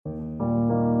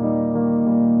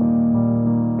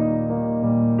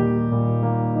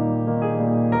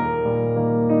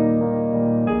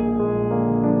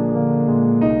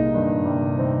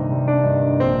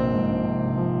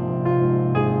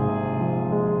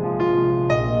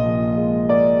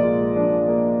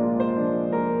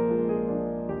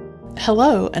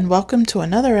Hello, and welcome to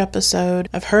another episode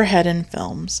of Her Head in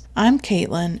Films. I'm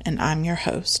Caitlin, and I'm your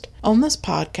host. On this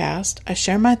podcast, I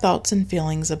share my thoughts and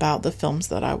feelings about the films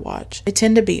that I watch. They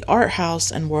tend to be art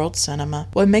house and world cinema.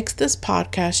 What makes this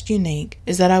podcast unique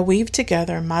is that I weave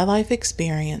together my life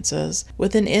experiences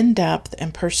with an in-depth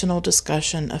and personal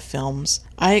discussion of films.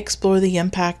 I explore the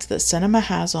impact that cinema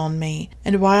has on me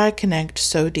and why I connect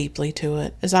so deeply to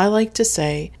it. As I like to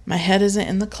say, my head isn't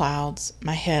in the clouds,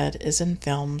 my head is in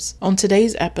films. On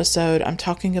today's episode, I'm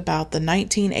talking about the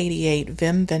 1988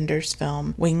 Wim Wenders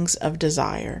film, Wings of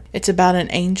Desire. It's about an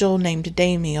angel named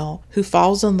Damiel who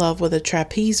falls in love with a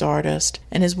trapeze artist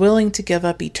and is willing to give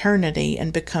up eternity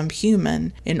and become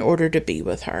human in order to be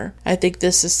with her. I think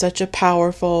this is such a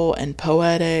powerful and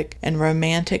poetic and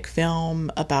romantic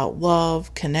film about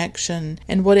love, connection,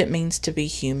 and what it means to be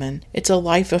human. It's a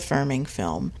life-affirming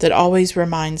film that always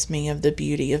reminds me of the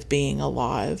beauty of being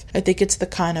alive. I think it's the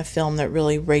kind of film that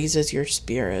really raises your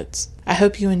spirits. I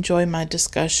hope you enjoy my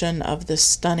discussion of this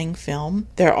stunning film.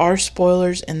 There are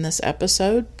spoilers in this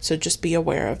episode, so just be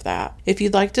aware of that. If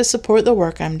you'd like to support the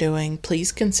work I'm doing,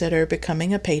 please consider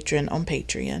becoming a patron on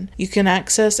Patreon. You can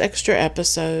access extra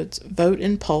episodes, vote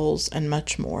in polls, and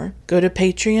much more. Go to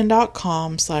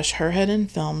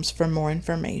patreon.com/herheadinfilms for more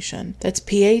information. That's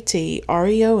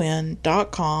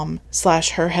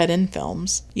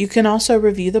patreon.com/herheadinfilms. You can also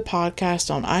review the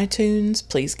podcast on iTunes.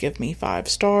 Please give me 5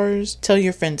 stars. Tell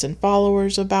your friends and followers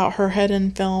about Her Head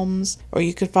in Films, or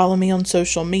you could follow me on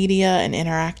social media and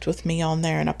interact with me on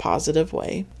there in a positive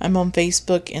way. I'm on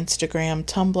Facebook, Instagram,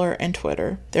 Tumblr, and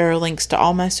Twitter. There are links to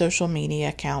all my social media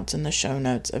accounts in the show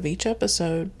notes of each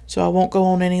episode. So I won't go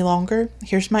on any longer.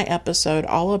 Here's my episode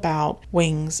all about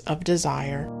Wings of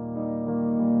Desire.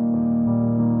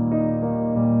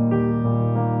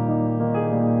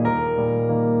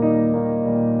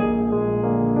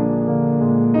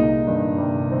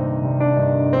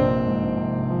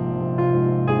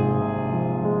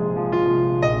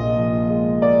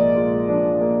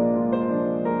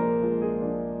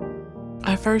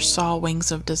 I first saw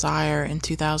Wings of Desire in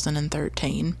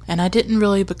 2013, and I didn't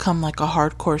really become like a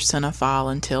hardcore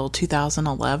cinephile until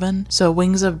 2011, so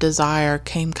Wings of Desire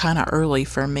came kind of early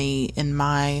for me in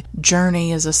my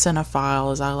journey as a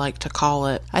cinephile, as I like to call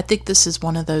it. I think this is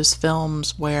one of those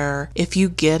films where if you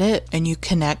get it and you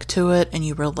connect to it and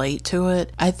you relate to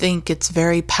it, I think it's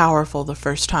very powerful the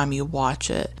first time you watch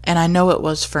it, and I know it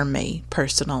was for me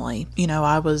personally. You know,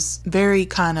 I was very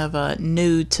kind of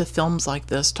new to films like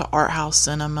this, to art house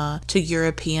cinema, to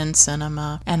European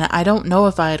cinema, and I don't know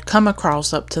if I had come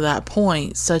across up to that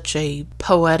point such a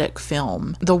poetic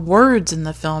film. The words in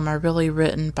the film are really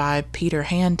written by Peter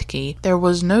Handke. There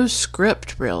was no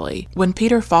script really. When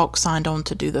Peter Falk signed on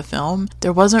to do the film,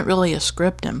 there wasn't really a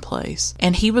script in place,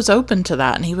 and he was open to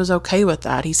that and he was okay with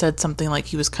that. He said something like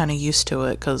he was kind of used to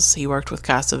it because he worked with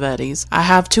Cassavetes. I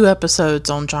have 2 episodes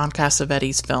on John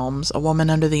Cassavetes films, A Woman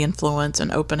Under the Influence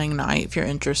and Opening Night, if you're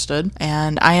interested,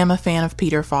 and I am a fan of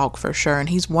Peter Falk for sure, and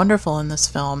he's wonderful in this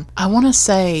film. I want to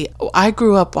say I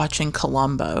grew up watching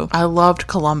Columbo. I loved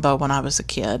Columbo when I was a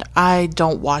kid. I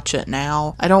don't watch it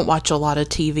now. I don't watch a lot of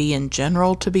TV in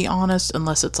general, to be honest,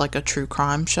 unless it's like a true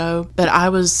crime show, but I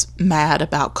was mad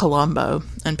about Columbo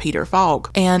and Peter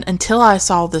Falk, and until I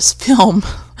saw this film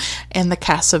and the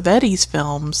Cassavetes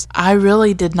films, I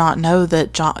really did not know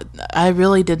that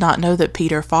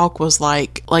Peter Falk was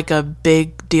like a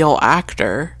big deal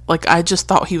actor. Like, I just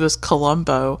thought he was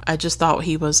Columbo. I just thought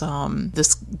he was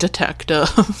this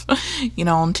detective, you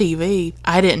know, on TV.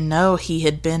 I didn't know he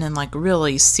had been in like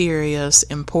really serious,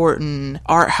 important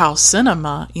art house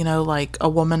cinema, you know, like A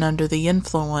Woman Under the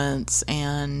Influence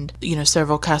and, you know,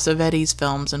 several Cassavetes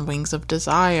films and Wings of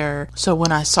Desire. So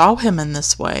when I saw him in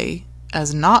this way,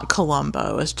 as not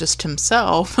Columbo, as just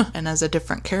himself, and as a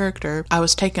different character, I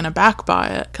was taken aback by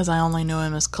it because I only knew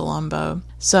him as Columbo.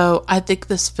 So I think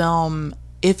this film,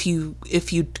 if you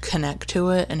connect to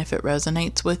it and if it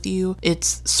resonates with you,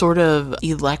 it's sort of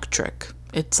electric.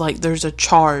 It's like there's a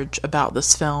charge about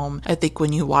this film, I think,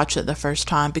 when you watch it the first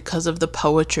time because of the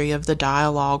poetry of the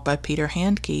dialogue by Peter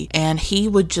Handke. And he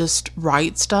would just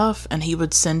write stuff and he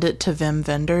would send it to Wim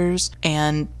Wenders,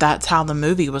 and that's how the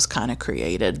movie was kind of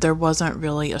created. There wasn't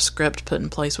really a script put in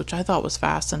place, which I thought was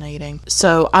fascinating.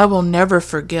 So I will never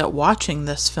forget watching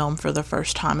this film for the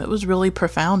first time. It was really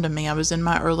profound to me. I was in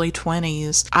my early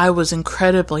 20s. I was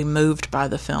incredibly moved by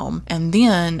the film. And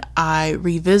then I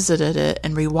revisited it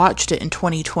and rewatched it in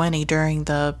 2020 during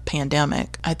the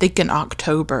pandemic. I think in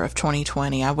October of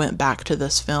 2020, I went back to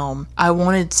this film. I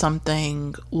wanted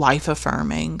something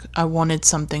life-affirming. I wanted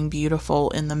something beautiful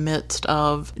in the midst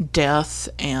of death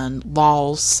and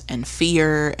loss and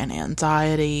fear and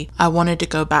anxiety. I wanted to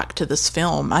go back to this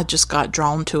film. I just got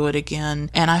drawn to it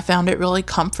again, and I found it really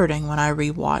comforting when I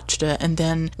rewatched it. And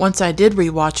then once I did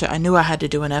rewatch it, I knew I had to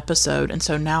do an episode, and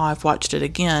so now I've watched it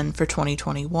again for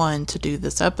 2021 to do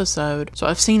this episode. So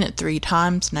I've seen it 3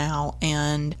 times now,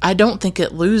 and I don't think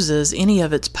it loses any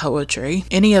of its poetry,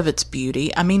 any of its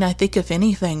beauty. I mean, I think if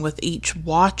anything, with each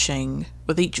watching,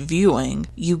 with each viewing,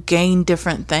 you gain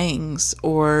different things,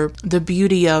 or the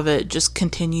beauty of it just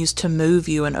continues to move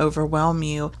you and overwhelm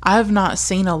you. I have not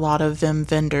seen a lot of Wim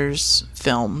Wenders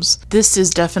films. This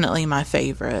is definitely my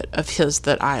favorite of his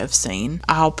that I have seen.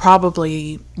 I'll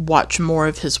probably watch more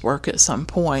of his work at some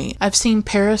point. I've seen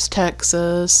Paris,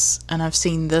 Texas, and I've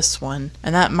seen this one,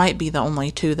 and that might be the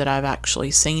only 2 that I've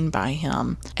actually seen by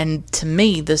him. And to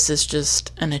me, this is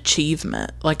just an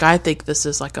achievement. Like, I think this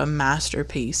is like a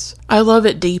masterpiece. I love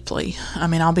it deeply. I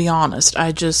mean, I'll be honest.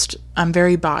 I'm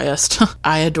very biased.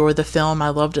 I adore the film. I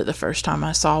loved it the first time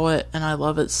I saw it, and I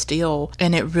love it still.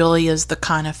 And it really is the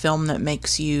kind of film that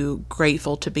makes you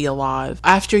grateful to be alive.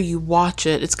 After you watch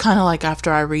it, it's kind of like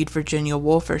after I read Virginia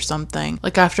Woolf or something.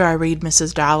 Like after I read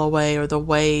Mrs. Dalloway or The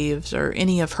Waves or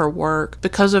any of her work,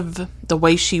 because of the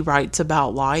way she writes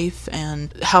about life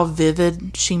and how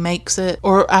vivid she makes it.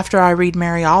 Or after I read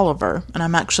Mary Oliver, and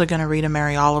I'm actually going to read a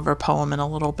Mary Oliver poem in a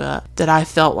little bit that I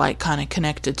felt like kind of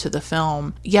connected to the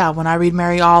film. Yeah, when I read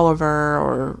Mary Oliver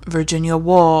or Virginia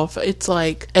Woolf, it's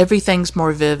like everything's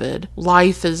more vivid.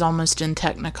 Life is almost in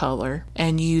Technicolor,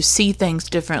 and you see things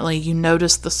differently. You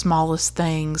notice the smallest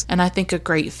things, and I think a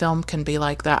great film can be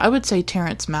like that. I would say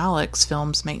Terrence Malick's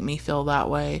films make me feel that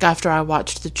way. After I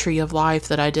watched The Tree of Life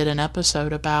that I did an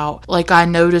episode about, like, I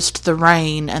noticed the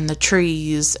rain and the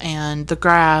trees and the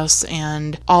grass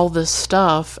and all this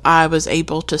stuff. I was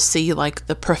able to see like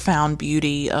the profound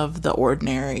beauty of the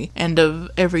ordinary and of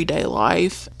everyday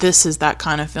life. This is that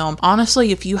kind of film.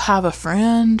 Honestly, if you have a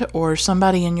friend or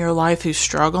somebody in your life who's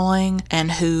struggling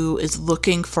and who is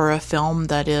looking for a film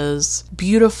that is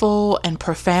beautiful and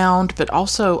profound but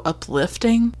also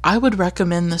uplifting, I would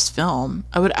recommend this film.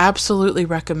 I would absolutely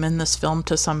recommend this film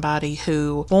to somebody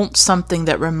who wants something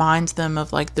that reminds them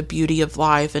of like the beauty of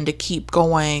life and to keep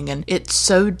going. And it's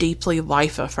so deeply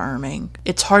life affirming.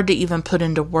 It's hard to even put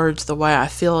into words the way I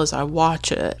feel as I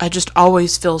watch it. I just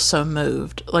always feel so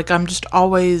moved. Like, I'm just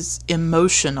always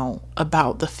emotional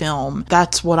about the film.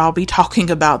 That's what I'll be talking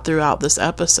about throughout this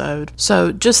episode.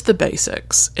 So just the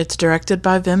basics. It's directed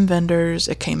by Wim Wenders.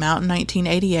 It came out in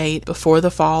 1988, before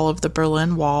the fall of the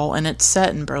Berlin Wall, and it's set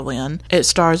in Berlin. It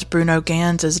stars Bruno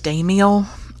Ganz as Damiel,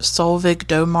 Solveig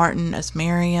Domartin as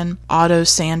Marion, Otto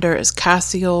Sander as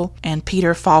Cassiel, and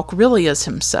Peter Falk really as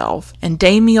himself. And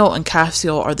Damiel and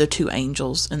Cassiel are the 2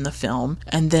 angels in the film.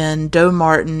 And then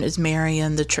Domartin is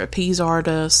Marion, the trapeze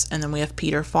artist. And then we have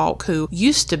Peter Falk, who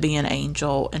used to be an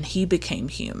angel and he became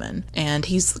human. And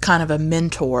he's kind of a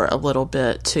mentor a little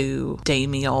bit to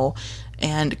Damiel,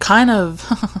 and kind of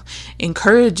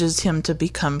encourages him to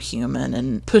become human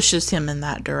and pushes him in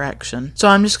that direction. So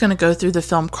I'm just going to go through the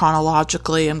film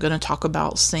chronologically. I'm going to talk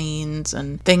about scenes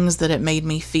and things that it made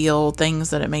me feel, things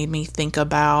that it made me think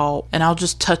about, and I'll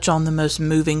just touch on the most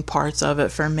moving parts of it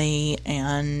for me,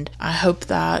 and I hope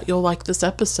that you'll like this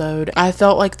episode. I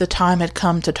felt like the time had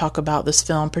come to talk about this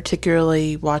film,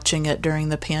 particularly watching it during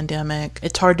the pandemic.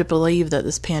 It's hard to believe that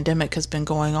this pandemic has been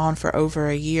going on for over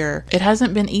a year. It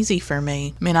hasn't been easy for me.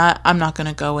 I mean, I'm not going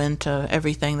to go into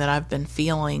everything that I've been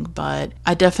feeling, but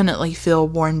I definitely feel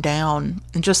worn down.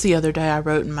 And just the other day I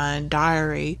wrote in my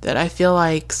diary that I feel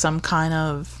like some kind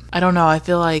of, I don't know, I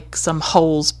feel like some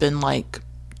hole's been like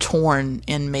torn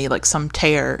in me, like some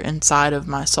tear inside of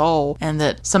my soul, and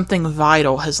that something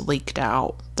vital has leaked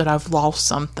out, that I've lost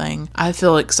something. I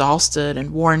feel exhausted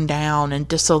and worn down and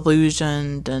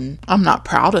disillusioned, and I'm not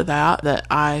proud of that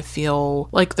I feel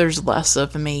like there's less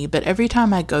of me. But every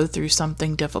time I go through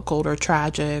something difficult or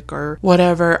tragic or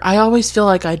whatever, I always feel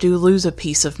like I do lose a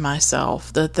piece of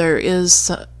myself, that there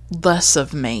is less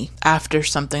of me after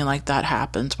something like that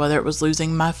happens, whether it was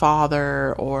losing my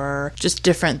father or just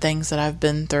different things that I've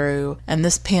been through. And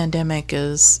this pandemic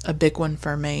is a big one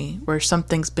for me, where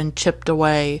something's been chipped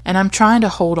away, and I'm trying to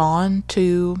hold on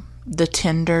to the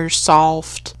tender,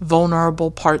 soft,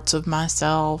 vulnerable parts of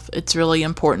myself. It's really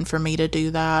important for me to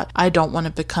do that. I don't want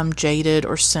to become jaded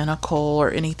or cynical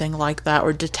or anything like that,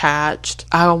 or detached.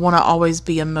 I want to always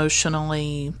be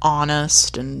emotionally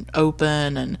honest and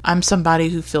open, and I'm somebody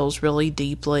who feels really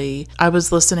deeply. I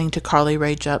was listening to Carly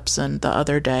Rae Jepsen the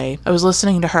other day. I was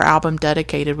listening to her album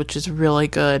Dedicated, which is really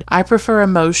good. I prefer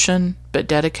emotion, but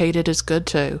Dedicated is good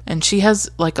too. And she has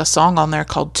like a song on there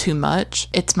called Too Much.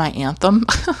 It's my anthem.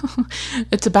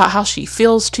 It's about how she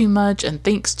feels too much and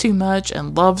thinks too much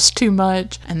and loves too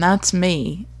much. And that's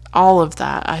me. All of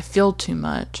that. I feel too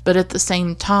much. But at the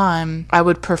same time, I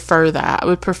would prefer that. I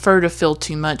would prefer to feel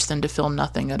too much than to feel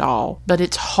nothing at all. But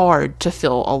it's hard to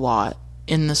feel a lot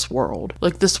in this world.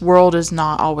 Like, this world is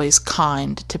not always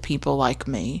kind to people like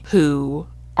me who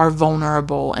are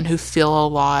vulnerable and who feel a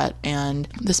lot, and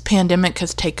this pandemic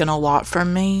has taken a lot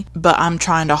from me, but I'm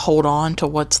trying to hold on to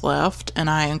what's left, and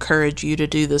I encourage you to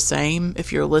do the same.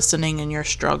 If you're listening and you're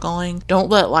struggling, don't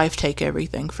let life take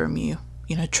everything from you.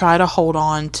 Try to hold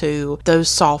on to those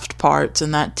soft parts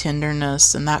and that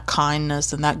tenderness and that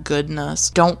kindness and that goodness.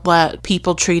 Don't let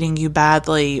people treating you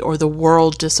badly or the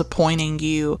world disappointing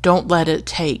you, don't let it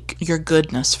take your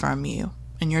goodness from you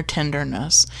and your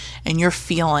tenderness and your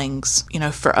feelings,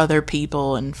 for other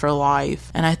people and for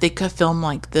life. And I think a film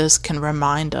like this can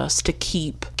remind us to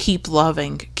keep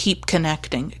loving, keep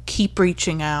connecting, keep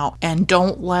reaching out, and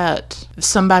don't let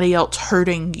somebody else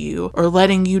hurting you or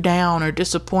letting you down or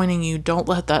disappointing you, don't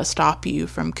let that stop you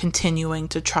from continuing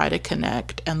to try to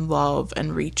connect and love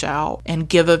and reach out and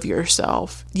give of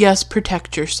yourself. Yes,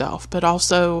 protect yourself, but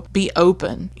also be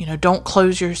open. Don't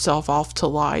close yourself off to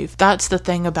life. That's the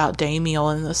thing about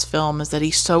Damiel in this film, is that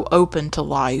he's so open to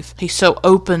life. He's so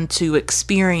open to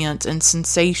experience and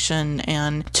sensation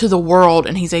and to the world,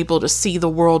 and he's able to see the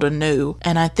world anew.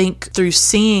 And I think through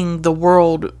seeing the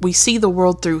world, we see the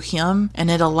world through him, and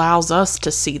it allows us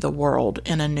to see the world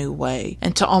in a new way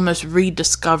and to almost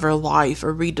rediscover life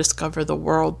or rediscover the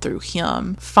world through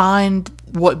him. Find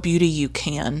what beauty you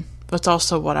can. That's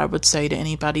also what I would say to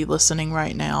anybody listening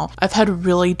right now. I've had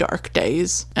really dark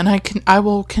days, and I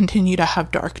will continue to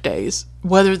have dark days,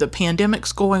 whether the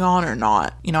pandemic's going on or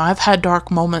not. I've had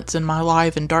dark moments in my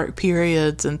life and dark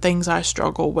periods and things I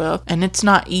struggle with, and it's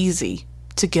not easy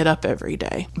to get up every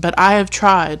day. But I have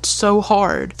tried so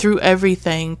hard through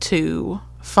everything to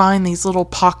find these little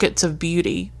pockets of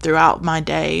beauty throughout my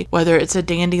day, whether it's a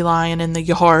dandelion in the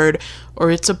yard,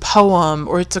 or it's a poem,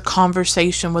 or it's a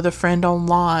conversation with a friend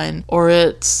online, or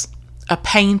it's a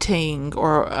painting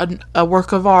or a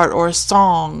work of art or a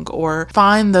song, or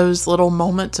find those little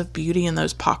moments of beauty and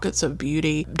those pockets of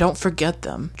beauty. Don't forget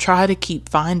them. Try to keep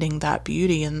finding that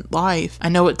beauty in life. I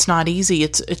know it's not easy.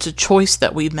 It's a choice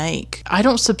that we make. I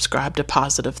don't subscribe to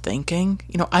positive thinking.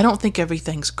 I don't think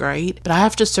everything's great, but I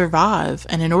have to survive.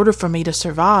 And in order for me to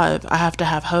survive, I have to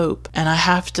have hope, and I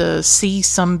have to see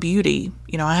some beauty.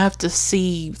 I have to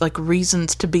see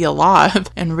reasons to be alive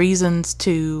and reasons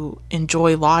to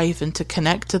enjoy life and to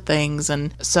connect to things.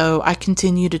 And so I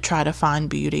continue to try to find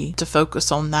beauty, to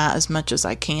focus on that as much as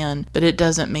I can. But it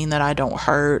doesn't mean that I don't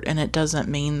hurt, and it doesn't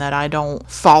mean that I don't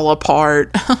fall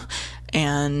apart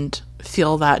and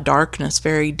feel that darkness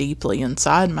very deeply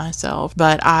inside myself.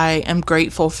 But I am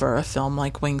grateful for a film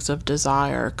like Wings of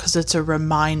Desire, because it's a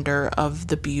reminder of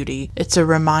the beauty. It's a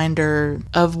reminder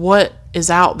of what is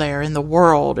out there in the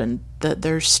world, and that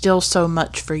there's still so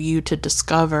much for you to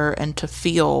discover and to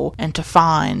feel and to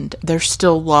find. There's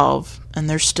still love, and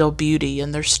there's still beauty,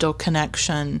 and there's still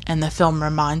connection, and the film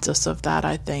reminds us of that,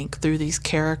 I think, through these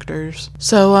characters.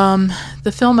 So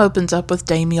the film opens up with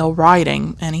Damiel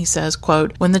writing, and he says,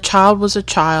 quote, "When the child was a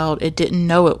child, it didn't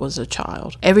know it was a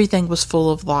child. Everything was full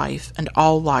of life, and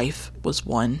all life was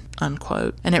one,"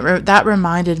 unquote. And that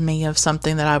reminded me of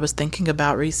something that I was thinking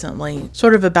about recently,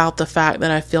 sort of about the fact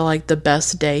that I feel like the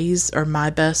best days, or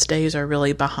my best days, are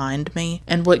really behind me.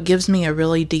 And what gives me a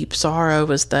really deep sorrow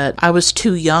is that I was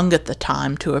too young at the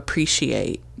time to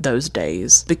appreciate those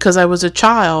days, because I was a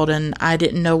child and I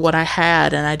didn't know what I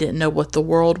had, and I didn't know what the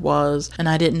world was, and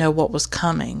I didn't know what was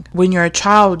coming. When you're a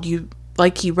child,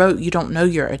 like he wrote, you don't know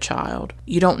you're a child.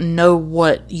 You don't know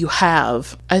what you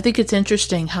have. I think it's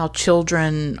interesting how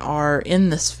children are in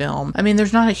this film. I mean,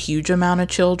 there's not a huge amount of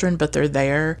children, but they're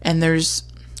there. And there's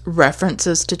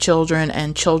references to children,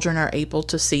 and children are able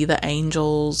to see the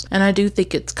angels. And I do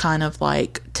think it's kind of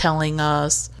like telling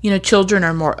us, children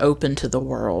are more open to the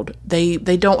world. They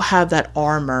don't have that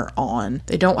armor on.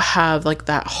 They don't have like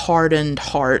that hardened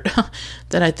heart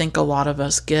that I think a lot of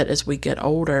us get as we get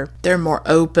older. They're more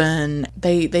open.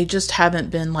 They just haven't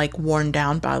been like worn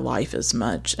down by life as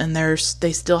much, and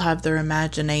they still have their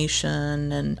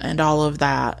imagination and all of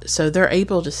that. So they're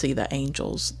able to see the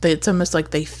angels. It's almost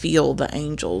like they feel the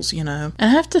angels, And I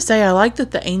have to say, I like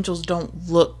that the angels don't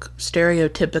look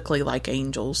stereotypically like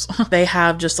angels. They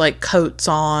have just like coats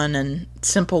on and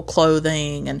simple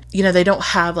clothing, and they don't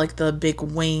have like the big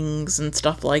wings and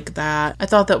stuff like that. I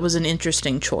thought that was an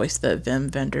interesting choice that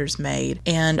Wim Wenders made,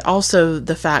 and also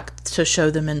the fact to show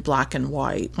them in black and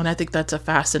white, and I think that's a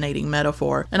fascinating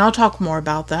metaphor, and I'll talk more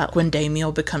about that when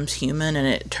Damiel becomes human and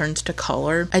it turns to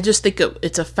color. I just think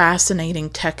it's a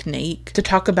fascinating technique to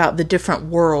talk about the different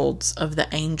worlds of the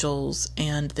angels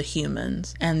and the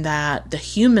humans, and that the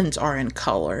humans are in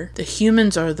color. The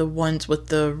humans are the ones with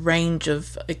the range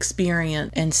of experience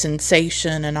and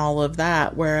sensation and all of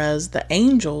that, whereas the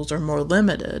angels are more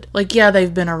limited. Like, yeah,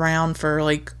 they've been around for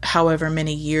like however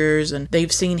many years, and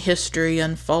they've seen history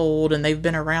unfold, and they've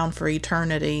been around for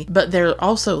eternity, but they're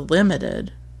also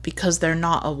limited because they're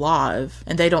not alive,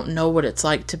 and they don't know what it's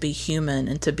like to be human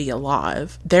and to be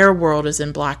alive. Their world is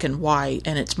in black and white,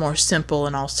 and it's more simple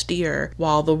and austere,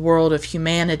 while the world of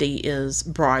humanity is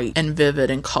bright and vivid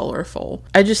and colorful.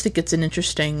 I just think it's an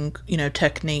interesting,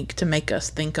 technique to make us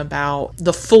think about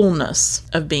the fullness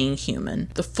of being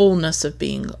human, the fullness of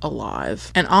being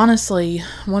alive. And honestly,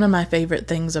 one of my favorite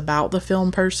things about the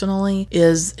film personally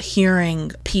is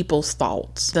hearing people's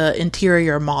thoughts, the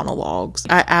interior monologues.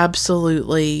 I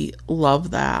absolutely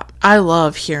love that. I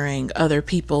love hearing other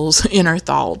people's inner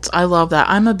thoughts. I love that.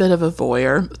 I'm a bit of a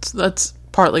voyeur. That's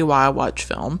partly why I watch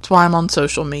film. That's why I'm on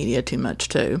social media too much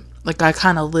too. Like, I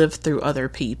kind of live through other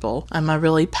people. I'm a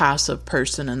really passive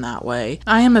person in that way.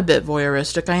 I am a bit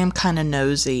voyeuristic. I am kind of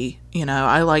nosy.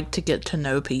 I like to get to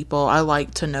know people. I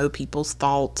like to know people's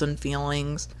thoughts and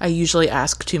feelings. I usually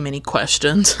ask too many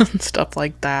questions and stuff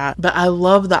like that. But I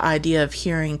love the idea of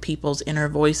hearing people's inner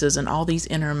voices and all these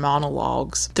inner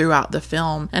monologues throughout the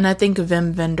film. And I think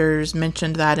Wim Wenders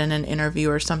mentioned that in an interview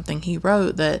or something he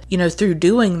wrote, that, through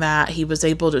doing that, he was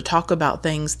able to talk about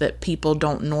things that people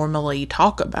don't normally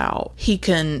talk about. He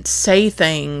can say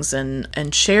things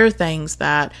and share things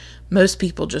that most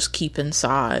people just keep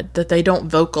inside, that they don't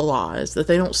vocalize, that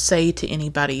they don't say to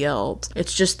anybody else.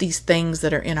 It's just these things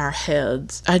that are in our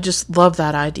heads. I just love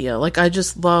that idea. Like, I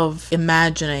just love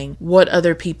imagining what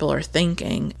other people are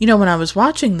thinking. When I was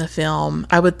watching the film,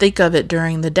 I would think of it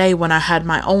during the day when I had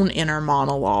my own inner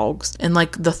monologues and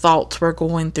like the thoughts were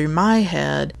going through my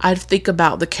head. I'd think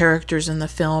about the characters in the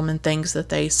film and things that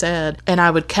they said, and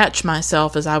I would catch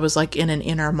myself as I was like in an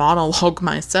inner monologue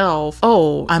myself.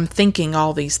 Oh, I'm thinking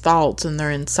all these thoughts and they're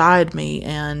inside me,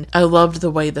 and I loved the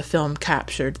way the film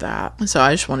captured that. So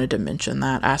I just wanted to mention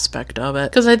that aspect of it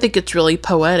because I think it's really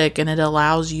poetic, and it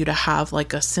allows you to have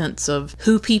like a sense of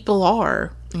who people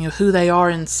are, who they are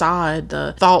inside,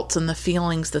 the thoughts and the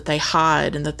feelings that they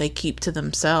hide and that they keep to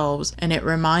themselves. And it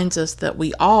reminds us that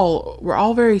we're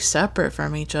all very separate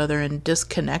from each other and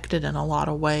disconnected in a lot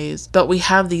of ways, but we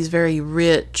have these very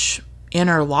rich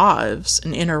inner lives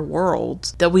and inner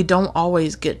worlds that we don't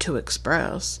always get to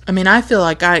express. I mean, I feel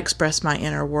like I express my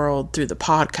inner world through the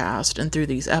podcast and through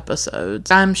these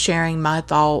episodes. I'm sharing my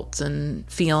thoughts and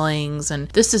feelings, and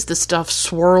this is the stuff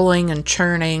swirling and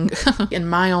churning in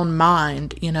my own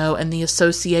mind, and the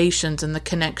associations and the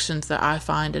connections that I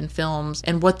find in films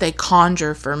and what they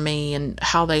conjure for me and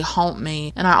how they haunt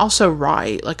me. And I also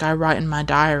write, I write in my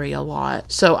diary a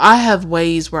lot. So I have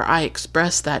ways where I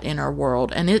express that inner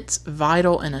world, and it's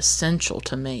vital and essential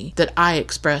to me that I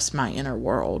express my inner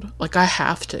world. I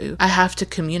have to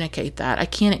communicate that. I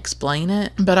can't explain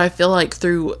it, but I feel like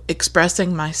through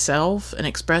expressing myself and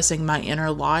expressing my inner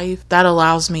life, that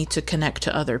allows me to connect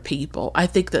to other people. I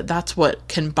think that that's what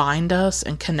can bind us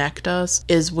and connect us,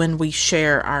 is when we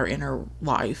share our inner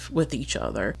life with each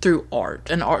other through art.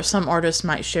 And some artists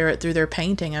might share it through their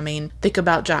painting. I mean, think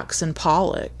about Jackson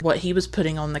Pollock, what he was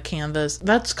putting on the canvas.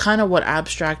 That's kind of what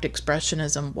abstract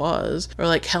expressionism was. was, or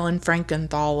like Helen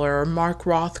Frankenthaler or Mark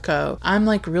Rothko. I'm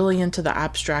like really into the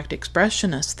abstract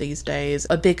expressionists these days.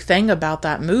 A big thing about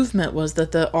that movement was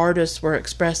that the artists were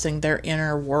expressing their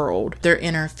inner world, their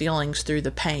inner feelings through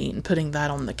the paint, putting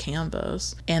that on the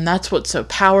canvas. And that's what's so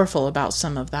powerful about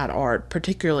some of that art,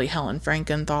 particularly Helen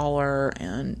Frankenthaler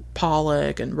and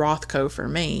Pollock and Rothko for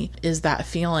me, is that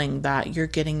feeling that you're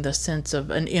getting the sense of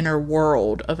an inner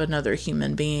world of another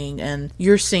human being and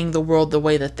you're seeing the world the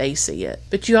way that they see it.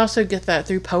 But you also get that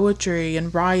through poetry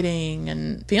and writing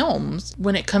and films.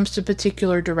 When it comes to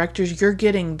particular directors, you're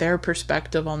getting their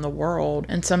perspective on the world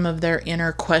and some of their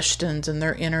inner questions and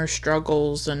their inner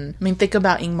struggles. And I mean, think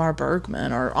about Ingmar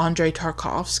Bergman or Andrei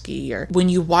Tarkovsky, or when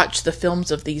you watch the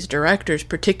films of these directors,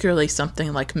 particularly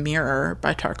something like Mirror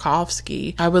by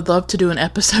Tarkovsky. I would love to do an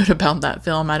episode about that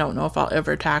film. I don't know if I'll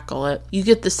ever tackle it. You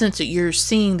get the sense that you're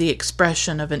seeing the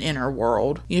expression of an inner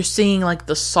world. You're seeing like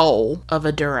the soul of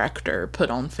a director put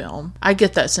on film. I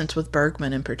get that sense with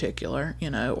Bergman in particular, you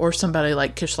know, or somebody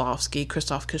like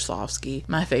Krzysztof Kieślowski,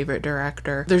 my favorite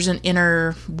director. There's an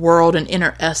inner world, an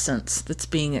inner essence that's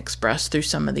being expressed through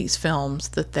some of these films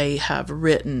that they have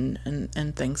written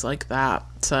and things like that.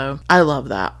 So I love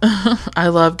that. I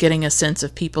love getting a sense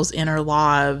of people's inner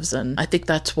lives, and I think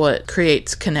that's what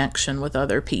creates connection with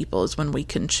other people, is when we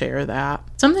can share that.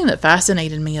 Something that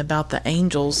fascinated me about the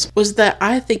angels was that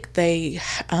I think they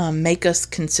make us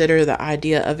consider the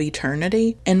idea of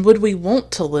eternity, and would we want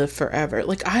to live forever?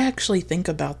 Like, I actually think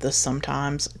about this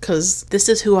sometimes, because this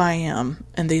is who I am,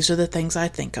 and these are the things I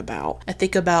think about. I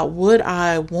think about, would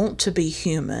I want to be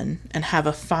human and have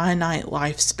a finite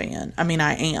lifespan? I mean,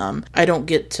 I am. I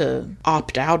don't get to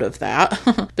opt out of that.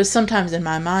 But sometimes in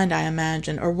my mind I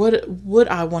imagine, or would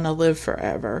I want to live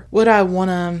forever? Would I want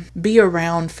to be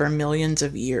around for millions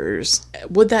of years?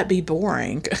 Would that be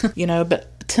boring? You know, but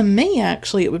to me,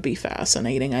 actually, it would be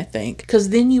fascinating, I think, because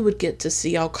then you would get to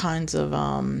see all kinds of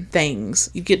things.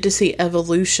 You get to see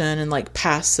evolution and like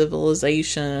past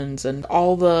civilizations and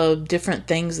all the different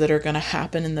things that are going to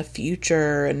happen in the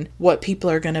future and what people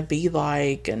are going to be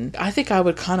like. And I think I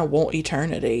would kind of want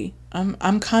eternity.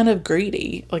 I'm kind of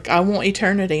greedy. Like, I want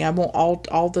eternity. I want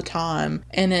all the time.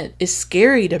 And it is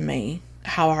scary to me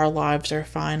how our lives are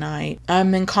finite.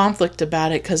 I'm in conflict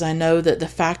about it because I know that the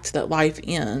fact that life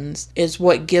ends is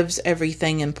what gives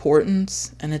everything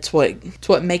importance, and it's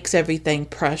what makes everything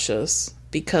precious,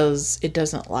 because it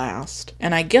doesn't last.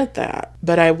 And I get that,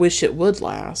 but I wish it would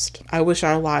last. I wish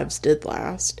our lives did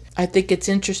last. I think it's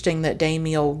interesting that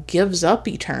Damiel gives up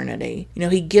eternity. You know,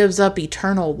 he gives up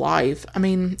eternal life. I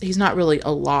mean, he's not really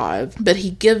alive, but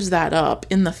he gives that up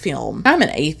in the film. I'm an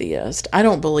atheist. I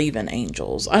don't believe in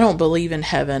angels. I don't believe in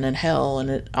heaven and hell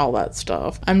and all that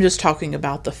stuff. I'm just talking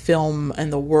about the film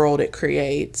and the world it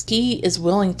creates. He is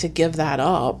willing to give that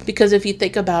up because if you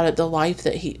think about it, the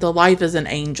life as an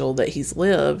angel that he's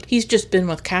lived, he's just been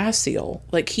with Cassiel.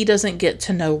 Like, he doesn't get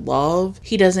to know love.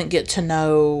 He doesn't get to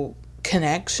know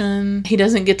connection. He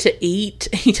doesn't get to eat.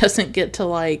 He doesn't get to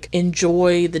like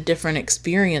enjoy the different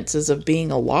experiences of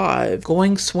being alive,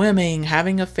 going swimming,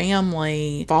 having a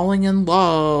family, falling in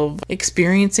love,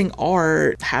 experiencing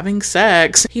art, having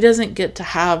sex. He doesn't get to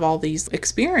have all these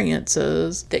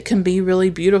experiences that can be really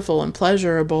beautiful and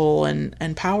pleasurable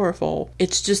and powerful.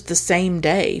 It's just the same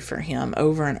day for him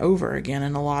over and over again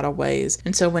in a lot of ways.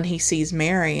 And so when he sees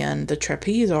Marion, the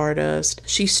trapeze artist,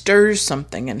 she stirs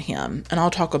something in him. And I'll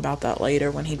talk about that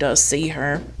later when he does see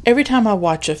her. Every time I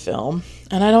watch a film,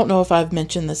 and I don't know if I've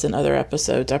mentioned this in other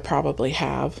episodes, I probably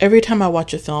have. Every time I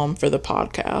watch a film for the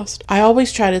podcast, I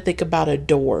always try to think about a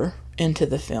door into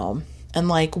the film. And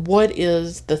like, what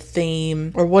is the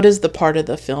theme or what is the part of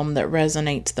the film that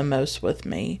resonates the most with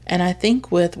me? And I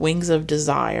think with Wings of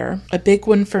Desire, a big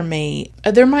one for me,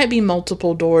 there might be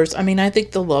multiple doors. I mean, I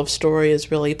think the love story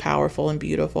is really powerful and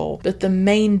beautiful, but the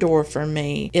main door for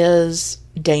me is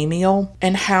Damiel,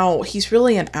 and how he's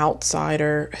really an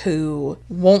outsider who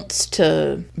wants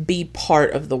to be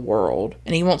part of the world,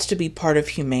 and he wants to be part of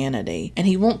humanity, and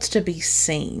he wants to be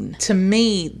seen. To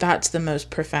me, that's the most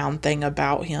profound thing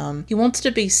about him. He wants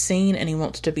to be seen and he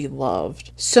wants to be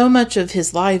loved. So much of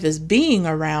his life is being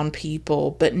around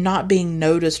people, but not being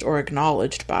noticed or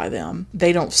acknowledged by them.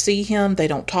 They don't see him, they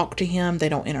don't talk to him, they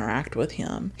don't interact with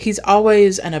him. He's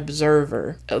always an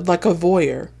observer, like a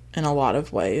voyeur. in a lot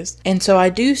of ways. And so I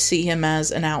do see him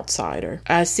as an outsider.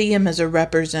 I see him as a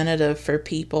representative for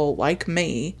people like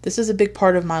me. This is a big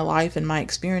part of my life and my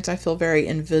experience. I feel very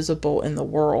invisible in the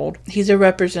world. He's a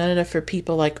representative for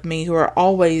people like me who are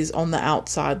always on the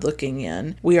outside looking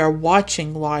in. We are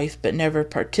watching life but never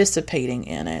participating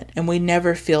in it. And we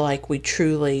never feel like we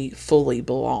truly, fully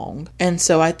belong. And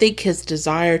so I think his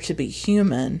desire to be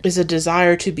human is a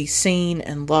desire to be seen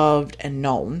and loved and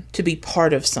known, to be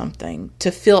part of something,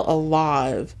 to feel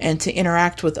alive, and to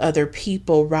interact with other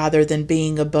people rather than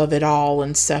being above it all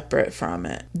and separate from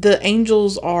it. The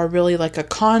angels are really like a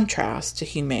contrast to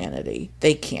humanity.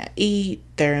 They can't eat.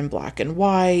 They're in black and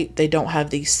white. They don't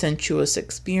have these sensuous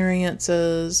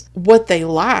experiences. What they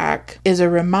lack is a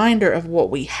reminder of what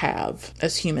we have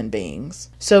as human beings.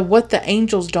 So what the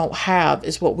angels don't have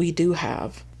is what we do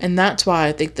have. And that's why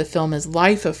I think the film is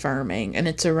life-affirming, and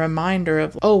it's a reminder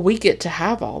of, oh, we get to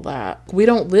have all that. We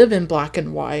don't live in black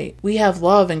and white. We have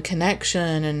love and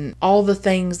connection and all the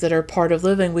things that are part of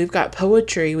living. We've got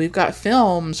poetry, we've got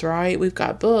films, right? We've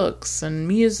got books and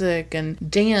music and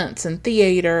dance and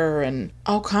theater and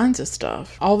all kinds of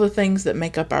stuff. All the things that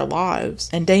make up our lives.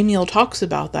 And Damiel talks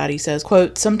about that. He says,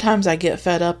 quote, "Sometimes I get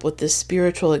fed up with this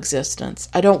spiritual existence.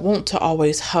 I don't want to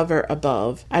always hover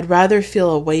above. I'd rather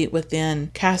feel a weight within,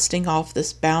 casting off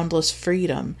this boundless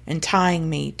freedom and tying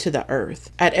me to the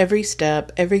earth. At every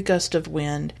step, every gust of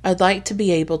wind, I'd like to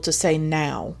be able to say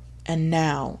now, and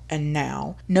now, and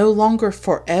now, no longer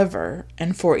forever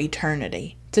and for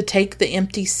eternity. To take the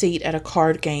empty seat at a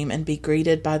card game and be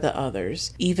greeted by the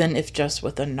others, even if just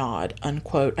with a nod,"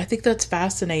 unquote. I think that's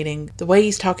fascinating, the way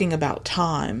he's talking about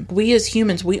time. We as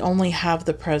humans, we only have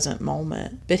the present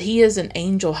moment. But he as an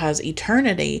angel has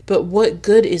eternity. But what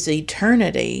good is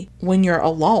eternity when you're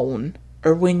alone?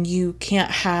 Or when you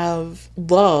can't have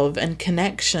love and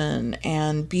connection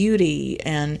and beauty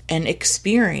and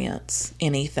experience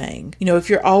anything. You know, if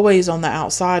you're always on the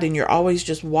outside and you're always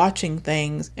just watching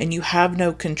things and you have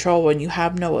no control and you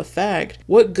have no effect,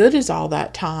 what good is all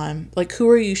that time? Like, who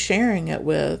are you sharing it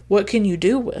with? What can you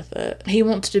do with it? He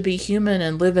wants to be human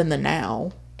and live in the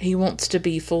now. He wants to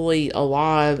be fully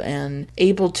alive and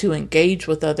able to engage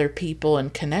with other people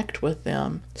and connect with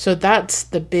them. So that's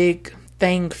the big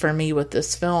thing for me with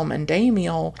this film and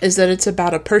Damiel, is that it's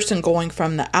about a person going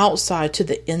from the outside to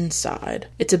the inside.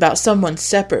 It's about someone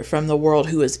separate from the world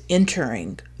who is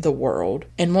entering the world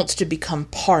and wants to become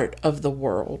part of the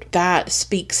world. That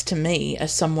speaks to me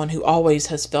as someone who always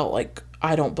has felt like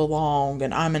I don't belong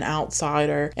and I'm an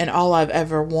outsider and all I've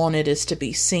ever wanted is to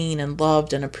be seen and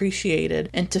loved and appreciated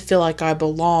and to feel like I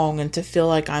belong and to feel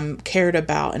like I'm cared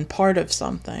about and part of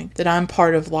something, that I'm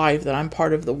part of life, that I'm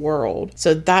part of the world.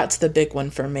 So that's the big one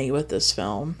for me with this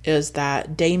film, is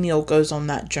that Damiel goes on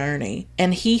that journey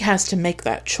and he has to make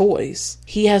that choice.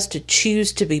 He has to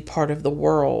choose to be part of the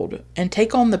world and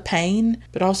take on the pain,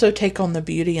 but also take on the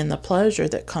beauty and the pleasure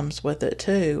that comes with it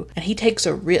too. And he takes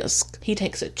a risk. He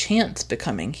takes a chance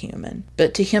becoming human.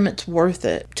 But to him, it's worth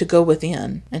it to go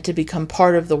within and to become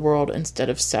part of the world instead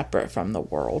of separate from the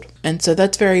world. And so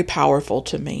that's very powerful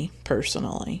to me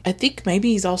personally. I think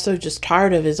maybe he's also just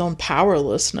tired of his own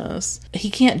powerlessness. He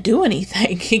can't do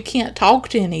anything. He can't talk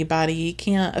to anybody. He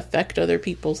can't affect other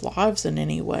people's lives in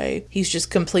any way. He's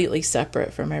just completely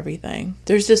separate from everything.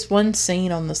 There's this one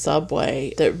scene on the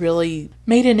subway that really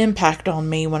made an impact on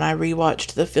me when I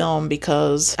rewatched the film,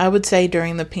 because I would say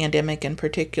during the pandemic in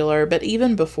particular, but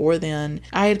even before then,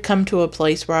 I had come to a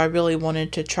place where I really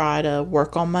wanted to try to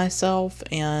work on myself,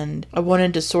 and I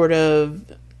wanted to sort of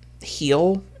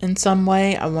heal in some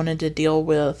way. I wanted to deal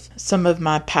with some of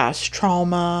my past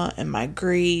trauma and my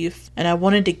grief, and I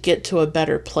wanted to get to a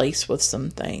better place with some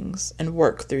things and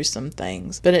work through some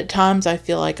things. But at times I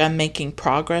feel like I'm making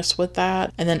progress with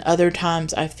that, and then other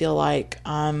times I feel like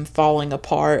I'm falling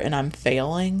apart and I'm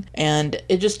failing, and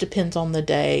it just depends on the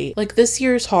day. Like, this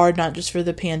year is hard, not just for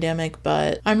the pandemic,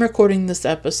 but I'm recording this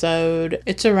episode.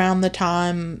 It's around the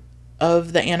time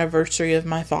of the anniversary of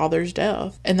my father's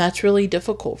death, and that's really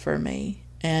difficult for me.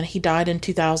 And he died in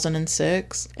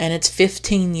 2006, and it's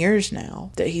 15 years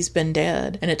now that he's been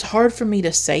dead, and it's hard for me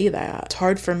to say that. It's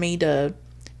hard for me to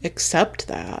accept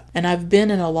that, and I've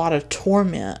been in a lot of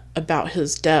torment about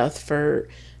his death for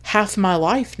half my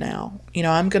life now. You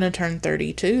know, I'm going to turn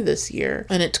 32 this year,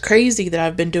 and it's crazy that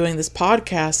I've been doing this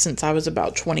podcast since I was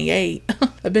about 28.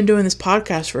 I've been doing this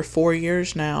podcast for 4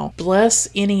 years now. Bless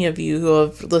any of you who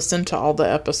have listened to all the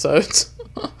episodes.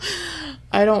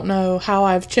 I don't know how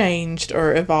I've changed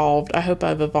or evolved. I hope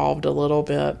I've evolved a little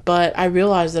bit. But I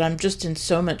realize that I'm just in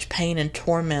so much pain and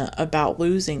torment about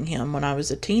losing him when I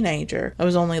was a teenager. I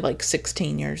was only like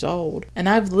 16 years old. And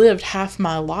I've lived half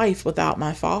my life without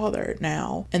my father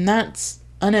now. And that's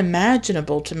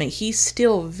unimaginable to me. He's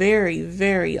still very,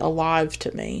 very alive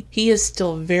to me. He is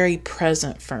still very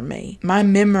present for me. My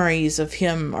memories of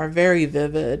him are very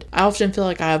vivid. I often feel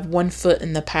like I have one foot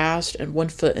in the past and one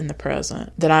foot in the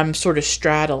present, that I'm sort of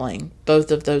straddling both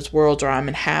of those worlds, or I'm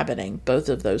inhabiting both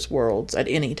of those worlds at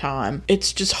any time.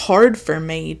 It's just hard for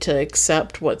me to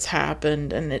accept what's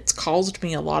happened, and it's caused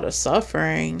me a lot of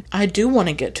suffering. I do want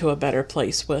to get to a better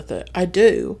place with it. I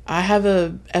do. I have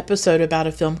an episode about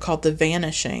a film called The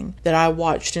Vanishing that I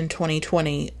watched in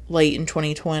 2020, late in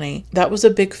 2020. That was a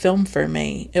big film for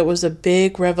me. It was a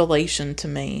big revelation to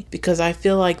me, because I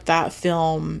feel like that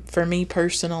film, for me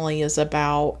personally, is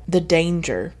about the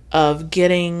danger of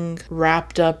getting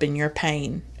wrapped up in your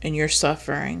pain and your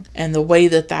suffering, and the way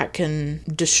that that can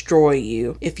destroy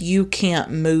you if you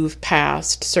can't move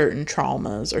past certain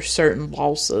traumas or certain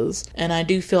losses. And I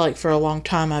do feel like for a long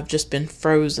time I've just been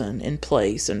frozen in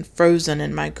place and frozen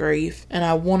in my grief, and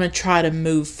I want to try to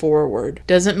move forward.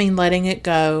 Doesn't mean letting it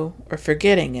go or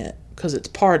forgetting it, because it's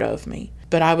part of me.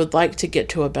 But I would like to get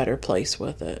to a better place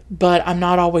with it. But I'm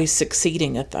not always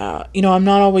succeeding at that. I'm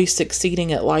not always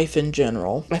succeeding at life in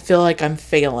general. I feel like I'm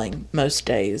failing most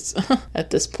days at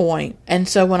this point. And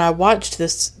so when I watched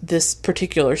this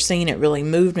particular scene, it really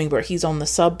moved me, where he's on the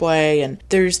subway and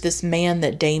there's this man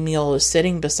that Damiel is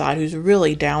sitting beside who's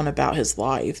really down about his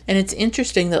life. And it's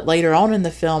interesting that later on in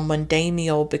the film, when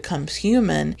Damiel becomes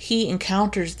human, he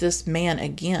encounters this man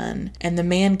again. And the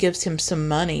man gives him some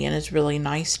money and is really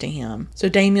nice to him. So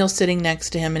Damiel's sitting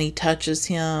next to him and he touches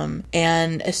him.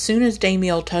 And as soon as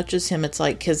Damiel touches him, it's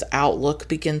like his outlook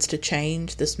begins to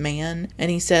change, this man. And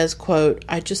he says, quote,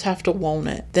 "I just have to want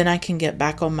it. Then I can get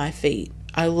back on my feet.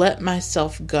 I let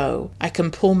myself go. I can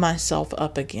pull myself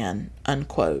up again,"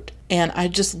 unquote. And I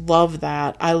just love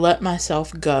that. I let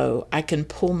myself go. I can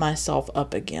pull myself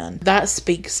up again. That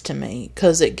speaks to me,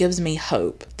 because it gives me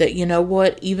hope that, you know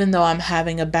what, even though I'm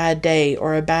having a bad day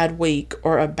or a bad week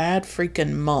or a bad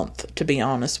freaking month, to be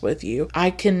honest with you,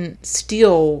 I can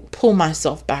still pull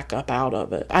myself back up out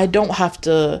of it. I don't have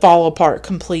to fall apart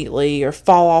completely or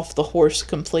fall off the horse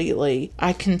completely.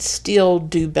 I can still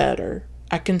do better.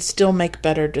 I can still make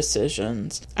better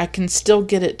decisions. I can still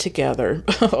get it together,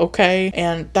 okay?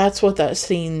 And that's what that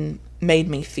scene made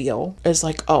me feel, is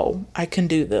like, oh, I can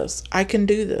do this. I can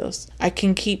do this. I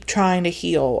can keep trying to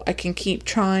heal. I can keep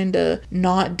trying to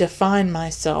not define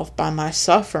myself by my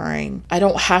suffering. I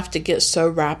don't have to get so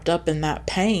wrapped up in that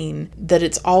pain that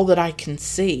it's all that I can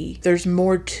see. There's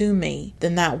more to me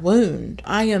than that wound.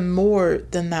 I am more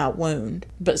than that wound.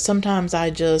 But sometimes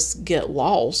I just get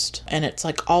lost, and it's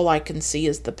like all I can see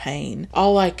is the pain.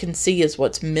 All I can see is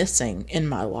what's missing in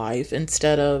my life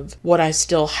instead of what I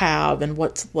still have and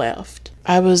what's left.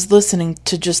 I was listening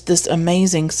to just this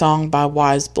amazing song by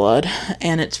Wise Blood,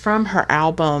 and it's from her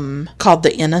album called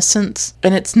The Innocents,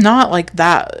 and it's not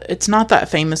that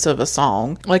famous of a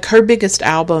song. Like, her biggest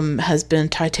album has been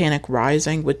Titanic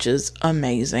Rising, which is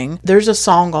amazing. There's a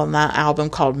song on that album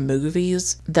called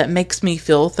Movies that makes me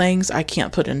feel things I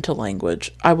can't put into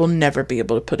language. I will never be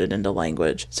able to put it into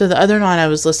language. So the other night I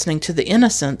was listening to The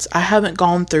Innocents. I haven't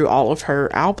gone through all of her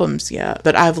albums yet,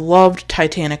 but I've loved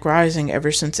Titanic Rising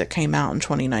ever since it came out in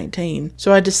 2019.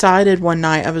 So I decided one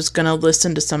night I was going to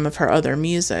listen to some of her other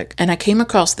music, and I came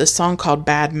across this song called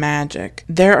Bad Magic.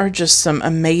 There are just some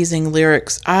amazing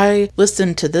lyrics. I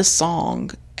listened to this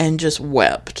song and just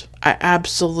wept. I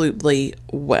absolutely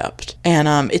wept.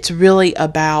 And it's really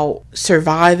about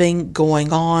surviving,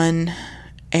 going on,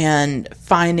 and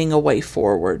finding a way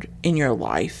forward in your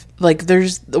life. Like,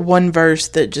 there's the one verse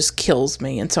that just kills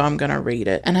me, and so I'm gonna read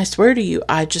it. And I swear to you,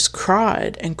 I just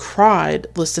cried and cried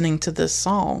listening to this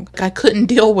song. I couldn't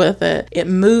deal with it. It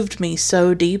moved me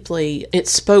so deeply. It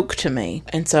spoke to me.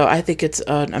 And so I think it's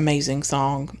an amazing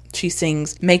song. She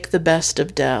sings, "Make the best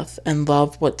of death and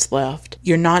love what's left.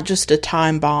 You're not just a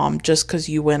time bomb just 'cause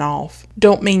you went off.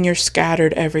 Don't mean you're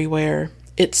scattered everywhere.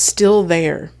 It's still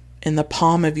there in the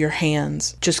palm of your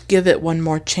hands. Just give it one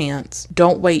more chance.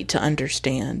 Don't wait to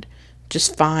understand.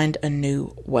 Just find a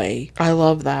new way." I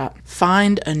love that.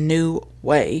 Find a new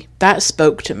way. That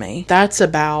spoke to me. That's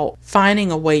about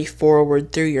finding a way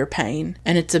forward through your pain.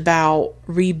 And it's about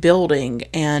rebuilding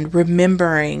and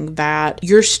remembering that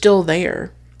you're still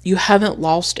there. You haven't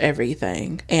lost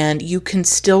everything, and you can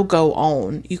still go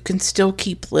on. You can still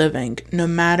keep living no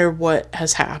matter what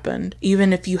has happened.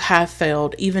 Even if you have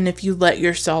failed, even if you let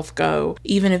yourself go,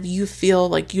 even if you feel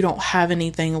like you don't have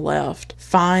anything left,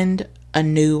 find a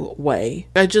new way.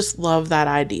 I just love that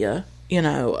idea,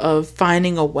 of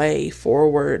finding a way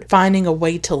forward, finding a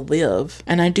way to live.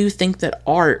 And I do think that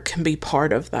art can be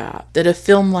part of that. That a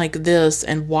film like this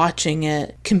and watching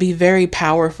it can be very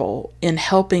powerful in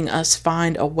helping us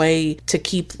find a way to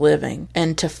keep living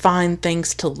and to find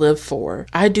things to live for.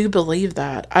 I do believe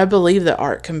that. I believe that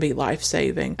art can be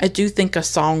life-saving. I do think a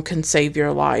song can save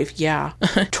your life. Yeah.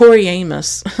 Tori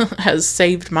Amos has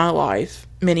saved my life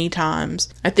many times.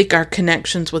 I think our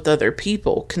connections with other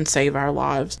people can save our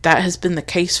lives. That has been the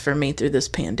case for me through this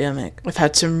pandemic. I've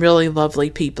had some really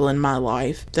lovely people in my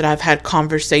life that I've had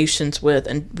conversations with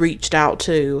and reached out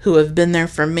to who have been there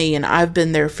for me, and I've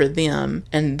been there for them,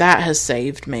 and that has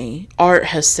saved me. Art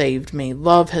has saved me.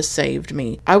 Love has saved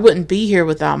me. I wouldn't be here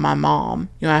without my mom,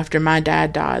 after my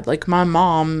dad died. Like, my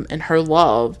mom and her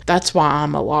love, that's why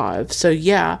I'm alive. So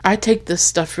yeah, I take this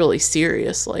stuff really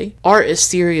seriously. Art is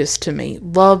serious to me.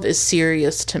 Love is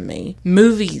serious to me.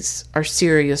 Movies are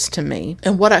serious to me,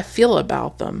 and what I feel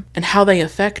about them and how they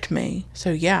affect me.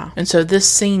 So yeah. And so this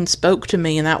scene spoke to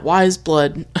me, and that Wise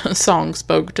Blood song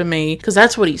spoke to me, because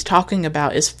that's what he's talking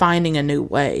about, is finding a new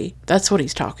way. That's what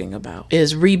he's talking about,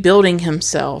 is rebuilding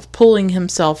himself, pulling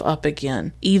himself up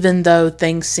again, even though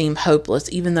things seem hopeless,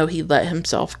 even though he let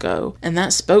himself go. And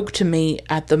that spoke to me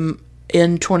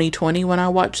in 2020 when I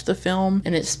watched the film,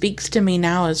 and it speaks to me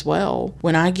now as well.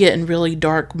 When I get in really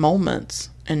dark moments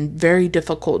and very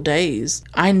difficult days,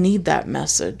 I need that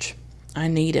message. I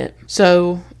need it.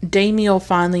 So Damiel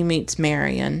finally meets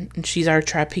Marion, and she's our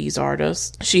trapeze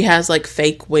artist. She has like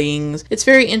fake wings. It's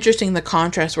very interesting, the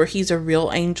contrast where he's a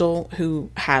real angel who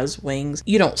has wings.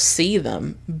 You don't see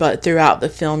them, but throughout the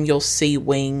film you'll see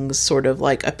wings sort of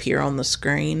like appear on the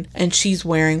screen, and she's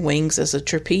wearing wings as a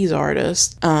trapeze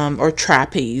artist, or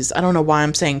trapeze. I don't know why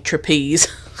I'm saying trapeze.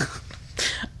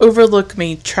 Overlook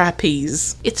me,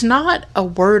 trapeze. It's not a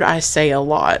word I say a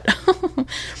lot.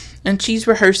 And she's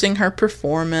rehearsing her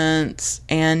performance.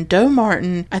 And Doe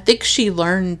Martin, I think she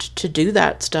learned to do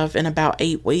that stuff in about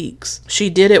 8 weeks.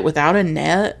 She did it without a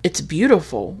net. It's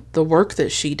beautiful, the work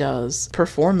that she does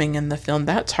performing in the film.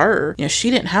 That's her.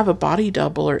 She didn't have a body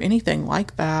double or anything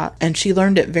like that. And she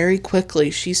learned it very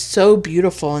quickly. She's so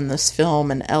beautiful in this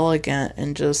film, and elegant,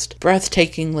 and just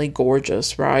breathtakingly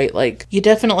gorgeous, right? Like, you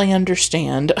definitely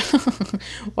understand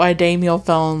why Damiel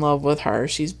fell in love with her.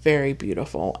 She's very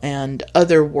beautiful and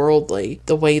otherworldly.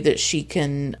 The way that she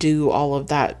can do all of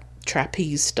that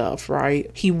trapeze stuff,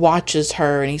 right? He watches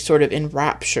her and he's sort of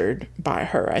enraptured by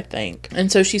her, I think.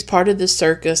 And so she's part of this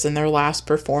circus, and their last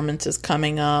performance is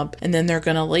coming up, and then they're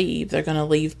gonna leave. They're gonna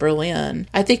leave Berlin.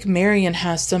 I think Marion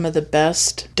has some of the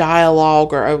best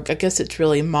dialogue, or I guess it's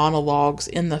really monologues,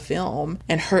 in the film,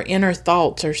 and her inner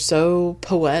thoughts are so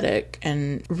poetic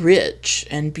and rich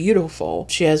and beautiful.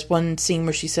 She has one scene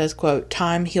where she says, quote,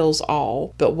 "Time heals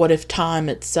all, but what if time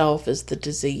itself is the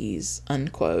disease,"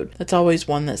 unquote. That's always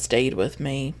one that stayed with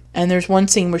me. And there's one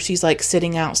scene where she's like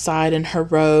sitting outside in her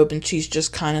robe, and she's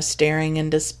just kind of staring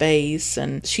into space,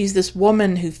 and she's this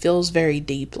woman who feels very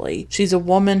deeply. She's a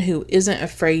woman who isn't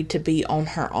afraid to be on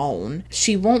her own.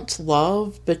 She wants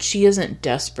love, but she isn't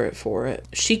desperate for it.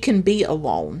 She can be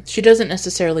alone. She doesn't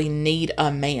necessarily need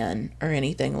a man or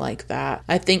anything like that.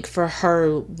 I think for her,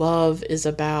 love is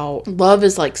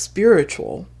like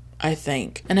spiritual, I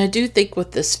think. And I do think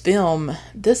with this film,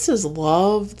 this is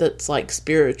love that's like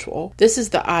spiritual. This is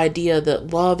the idea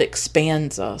that love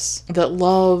expands us, that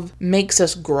love makes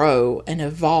us grow and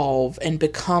evolve and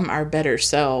become our better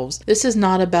selves. This is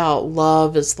not about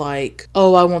love as like,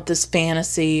 oh, I want this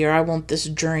fantasy, or I want this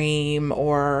dream,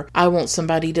 or I want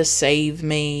somebody to save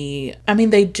me. I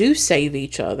mean, they do save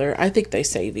each other. I think they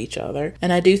save each other.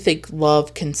 And I do think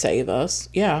love can save us.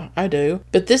 Yeah, I do.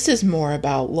 But this is more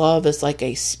about love as like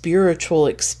a spiritual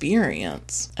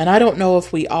experience. And I don't know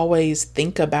if we always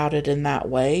think about it in that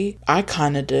way. I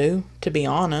kind of do, to be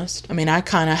honest. I mean, I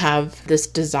kind of have this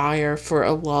desire for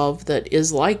a love that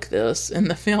is like this in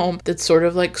the film, that's sort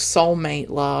of like soulmate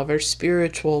love or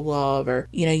spiritual love, or,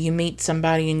 you meet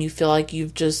somebody and you feel like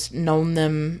you've just known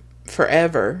them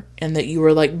forever and that you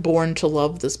were like born to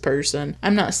love this person.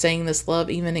 I'm not saying this love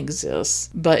even exists,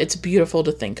 but it's beautiful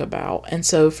to think about. And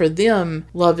so for them,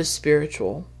 love is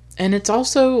spiritual. And it's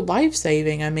also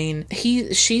life-saving. I mean,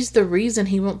 she's the reason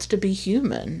he wants to be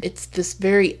human. It's this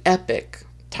very epic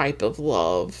type of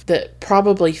love that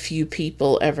probably few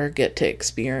people ever get to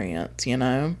experience, you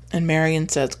know? And Marion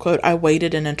says, quote, "I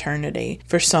waited an eternity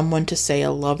for someone to say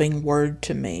a loving word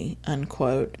to me,"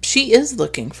 unquote. She is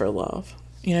looking for love.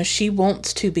 You know, she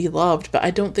wants to be loved, but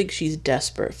I don't think she's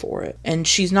desperate for it. And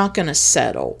she's not going to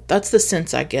settle. That's the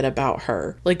sense I get about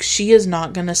her. Like, she is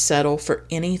not going to settle for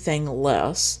anything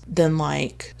less than,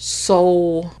 like,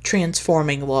 soul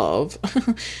transforming love.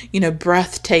 You know,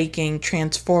 breathtaking,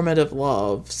 transformative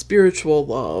love, spiritual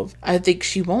love. I think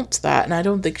she wants that, and I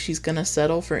don't think she's going to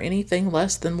settle for anything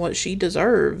less than what she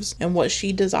deserves and what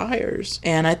she desires.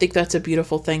 And I think that's a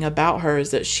beautiful thing about her, is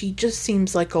that she just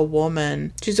seems like a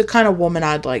woman. She's the kind of woman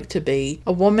I'd like to be.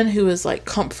 A woman who is like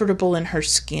comfortable in her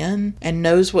skin and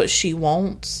knows what she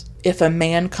wants. If a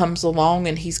man comes along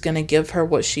and he's going to give her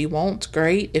what she wants,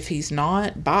 great. If he's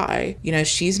not, bye. You know,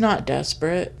 she's not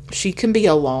desperate. She can be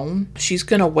alone. She's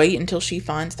going to wait until she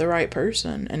finds the right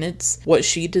person, and it's what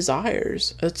she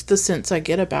desires. That's the sense I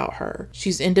get about her.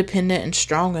 She's independent and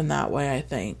strong in that way, I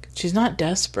think. She's not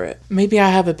desperate. Maybe I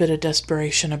have a bit of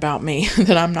desperation about me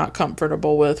that I'm not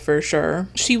comfortable with, for sure.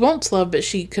 She wants love, but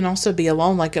she can also be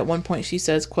alone. Like at one point she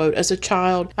says, quote, "As a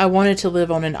child, I wanted to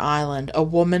live on an island, a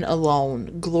woman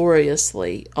alone,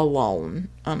 gloriously alone,"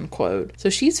 unquote. So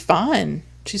she's fine.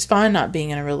 She's fine not being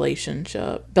in a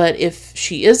relationship. But if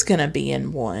she is going to be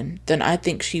in one, then I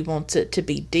think she wants it to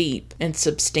be deep and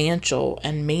substantial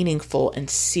and meaningful and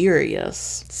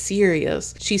serious.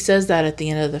 Serious. She says that at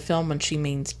the end of the film when she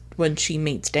meets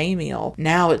Damiel.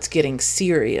 Now it's getting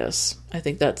serious. I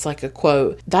think that's like a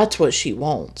quote. That's what she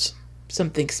wants.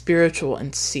 Something spiritual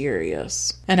and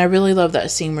serious. And I really love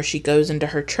that scene where she goes into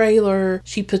her trailer.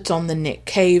 She puts on the Nick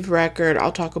Cave record.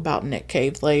 I'll talk about Nick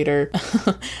Cave later.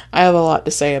 I have a lot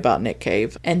to say about Nick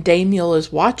Cave. And Damiel is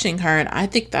watching her, and I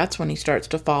think that's when he starts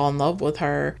to fall in love with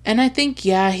her. And I think,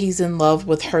 yeah, he's in love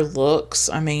with her looks.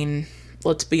 I mean,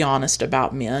 let's be honest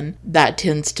about men. That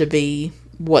tends to be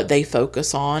what they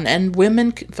focus on, and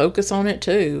women focus on it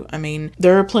too. I mean,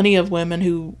 there are plenty of women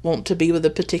who want to be with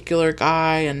a particular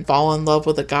guy and fall in love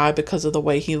with a guy because of the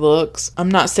way he looks.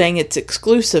 I'm not saying it's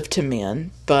exclusive to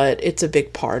men, but it's a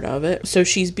big part of it. So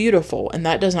she's beautiful, and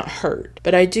that doesn't hurt.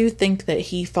 But I do think that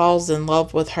he falls in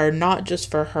love with her not just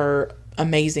for her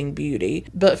amazing beauty,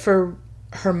 but for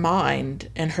her mind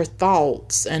and her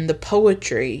thoughts and the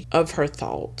poetry of her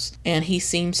thoughts. And he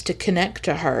seems to connect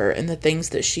to her and the things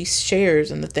that she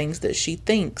shares and the things that she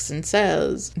thinks and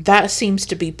says. That seems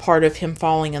to be part of him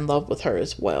falling in love with her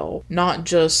as well. Not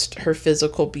just her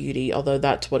physical beauty, although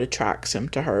that's what attracts him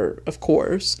to her, of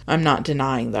course. I'm not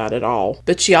denying that at all.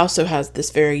 But she also has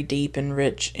this very deep and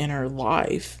rich inner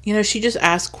life. You know, she just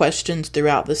asks questions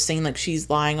throughout the scene, like she's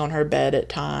lying on her bed at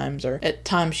times, or at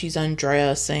times she's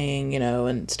undressing, you know,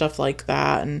 and stuff like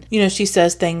that. And, you know, she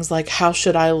says things like, "How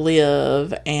should I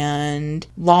live?" and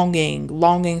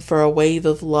longing for a wave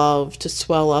of love to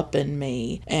swell up in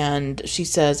me. And she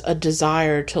says, "A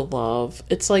desire to love."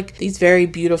 It's like these very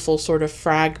beautiful sort of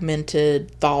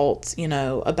fragmented thoughts, you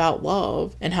know, about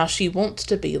love and how she wants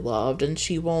to be loved, and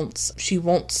she wants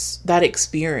that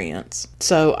experience.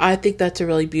 So I think that's a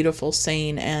really beautiful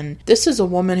scene. And this is a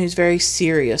woman who's very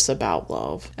serious about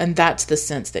love, and that's the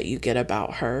sense that you get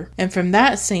about her. And from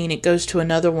that scene, it goes to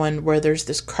another one where there's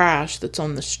this crash that's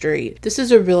on the street. This is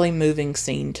a really moving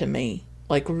scene to me.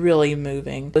 Like, really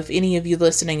moving. If any of you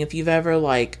listening, if you've ever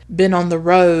like been on the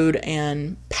road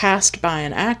and passed by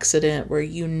an accident where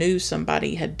you knew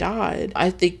somebody had died, I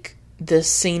think this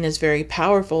scene is very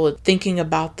powerful at thinking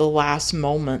about the last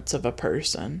moments of a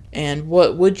person. And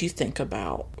what would you think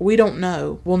about? We don't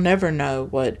know. We'll never know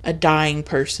what a dying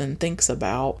person thinks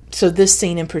about. So this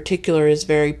scene in particular is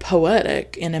very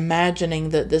poetic in imagining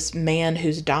that this man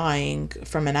who's dying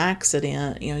from an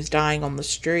accident, you know, he's dying on the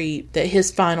street, that his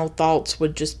final thoughts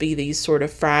would just be these sort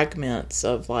of fragments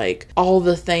of like all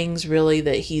the things really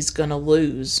that he's gonna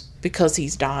lose because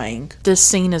he's dying. This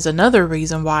scene is another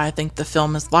reason why I think the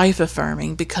film is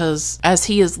life-affirming, because as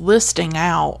he is listing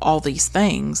out all these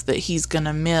things that he's going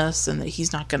to miss and that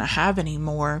he's not going to have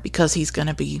anymore because he's going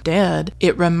to be dead,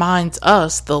 it reminds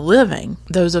us, the living,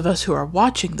 those of us who are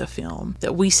watching the film,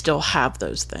 that we still have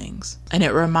those things. And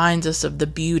it reminds us of the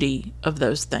beauty of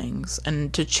those things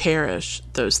and to cherish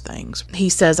those things. He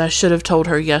says, "I should have told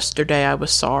her yesterday I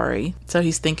was sorry." So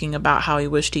he's thinking about how he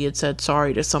wished he had said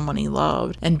sorry to someone he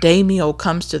loved. And Damiel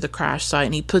comes to the crash site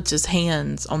and he puts his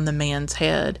hands on the man's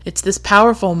head. It's this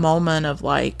powerful moment of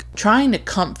like trying to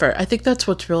comfort. I think that's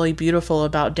what's really beautiful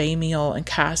about Damiel and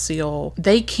Cassiel.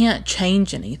 They can't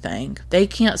change anything. They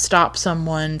can't stop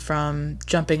someone from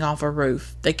jumping off a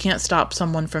roof. They can't stop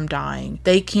someone from dying.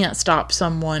 They can't stop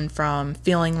someone from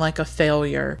feeling like a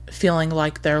failure, feeling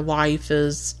like their life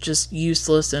is just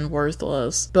useless and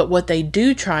worthless. But what they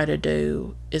do try to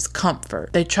do is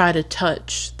comfort. They try to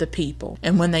touch the people.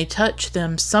 And when they touch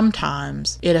them,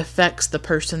 sometimes it affects the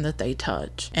person that they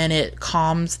touch and it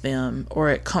calms them or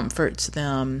it comforts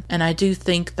them. And I do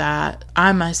think that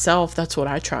I myself, that's what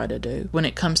I try to do when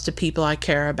it comes to people I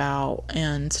care about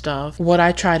and stuff. What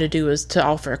I try to do is to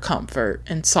offer comfort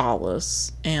and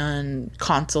solace and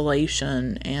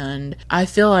consolation. And I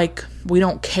feel like we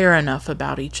don't care enough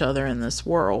about each other in this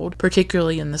world,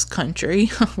 particularly in this country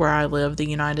where I live, the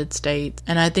United States.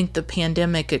 And I think the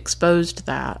pandemic exposed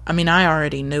that. I mean, I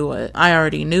already knew it. I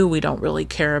already knew we don't really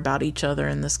care about each other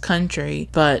in this country,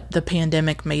 but the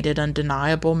pandemic made it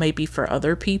undeniable, maybe for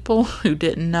other people who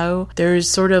didn't know. There's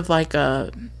sort of like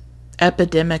a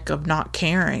epidemic of not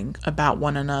caring about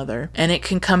one another, and it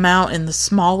can come out in the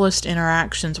smallest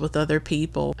interactions with other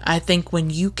people. I think when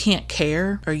you can't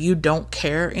care or you don't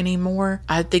care anymore,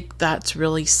 I think that's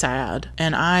really sad,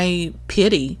 and I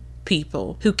pity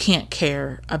people who can't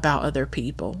care about other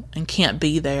people and can't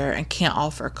be there and can't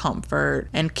offer comfort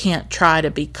and can't try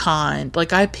to be kind.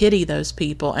 Like, I pity those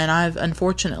people, and I've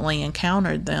unfortunately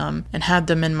encountered them and had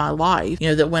them in my life. You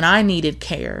know, that when I needed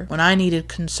care, when I needed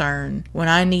concern, when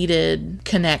I needed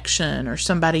connection or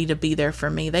somebody to be there for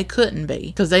me, they couldn't be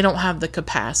because they don't have the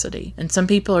capacity. And some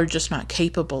people are just not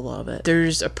capable of it.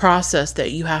 There's a process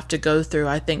that you have to go through,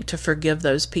 I think, to forgive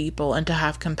those people and to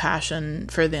have compassion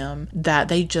for them, that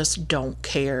they just don't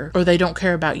care, or they don't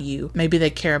care about you. Maybe they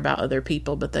care about other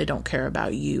people, but they don't care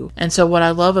about you. And so what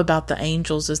I love about the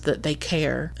angels is that they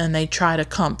care and they try to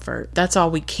comfort. That's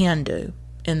all we can do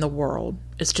in the world,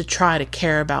 is to try to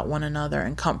care about one another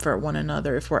and comfort one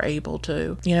another if we're able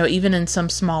to. You know, even in some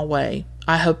small way.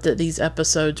 I hope that these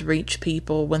episodes reach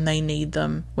people when they need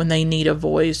them, when they need a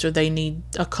voice or they need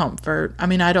a comfort. I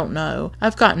mean, I don't know.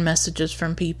 I've gotten messages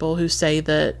from people who say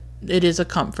that it is a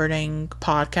comforting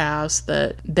podcast,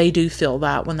 that they do feel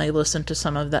that when they listen to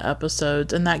some of the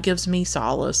episodes, and that gives me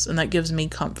solace and that gives me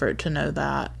comfort to know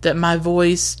that my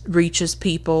voice reaches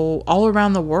people all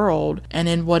around the world and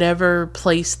in whatever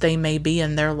place they may be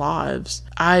in their lives.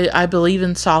 I believe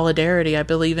in solidarity. I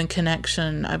believe in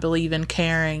connection. I believe in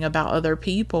caring about other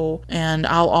people, and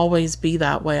I'll always be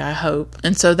that way, I hope.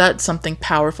 And so that's something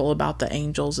powerful about the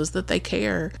angels, is that they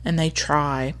care and they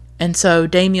try. And so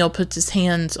Damiel puts his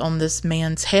hands on this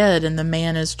man's head, and the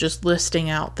man is just listing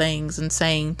out things and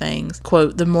saying things.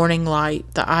 Quote, the morning light,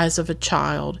 the eyes of a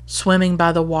child, swimming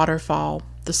by the waterfall,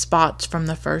 the spots from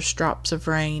the first drops of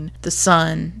rain, the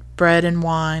sun, bread and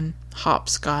wine,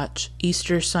 hopscotch,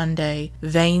 Easter Sunday,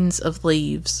 veins of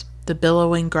leaves, the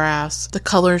billowing grass, the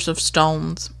colors of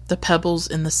stones, the pebbles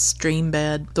in the stream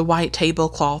bed, the white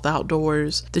tablecloth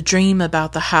outdoors, the dream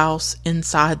about the house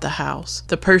inside the house,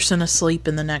 the person asleep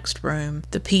in the next room,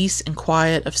 the peace and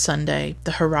quiet of Sunday,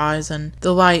 the horizon,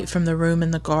 the light from the room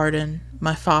in the garden,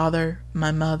 my father,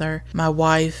 my mother, my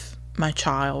wife, my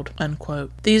child, unquote.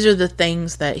 These are the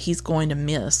things that he's going to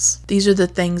miss. These are the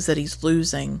things that he's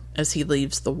losing as he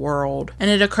leaves the world. And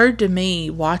it occurred to me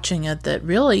watching it that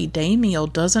really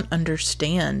Damiel doesn't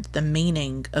understand the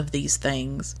meaning of these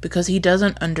things, because he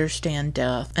doesn't understand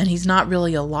death, and he's not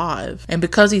really alive. And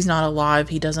because he's not alive,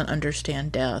 he doesn't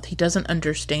understand death. He doesn't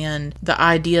understand the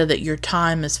idea that your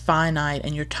time is finite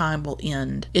and your time will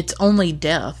end. It's only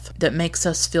death that makes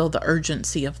us feel the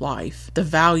urgency of life, the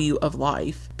value of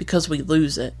life, because we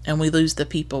lose it, and we lose the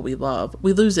people we love.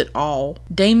 We lose it all.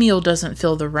 Damiel doesn't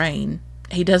feel the rain.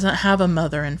 He doesn't have a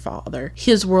mother and father.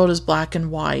 His world is black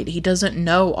and white. He doesn't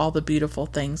know all the beautiful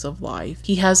things of life.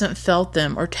 He hasn't felt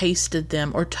them or tasted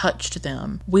them or touched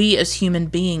them. We as human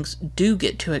beings do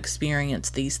get to experience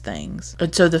these things.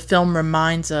 And so the film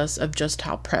reminds us of just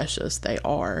how precious they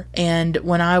are. And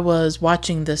when I was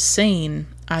watching this scene,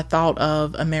 I thought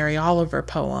of a Mary Oliver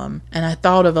poem, and I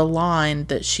thought of a line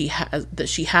that she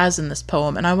has in this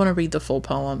poem, and I want to read the full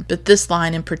poem. But this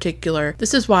line in particular,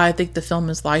 this is why I think the film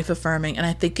is life-affirming, and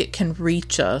I think it can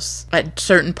reach us at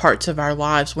certain parts of our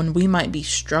lives when we might be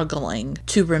struggling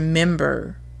to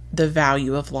remember the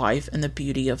value of life and the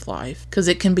beauty of life, because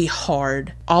it can be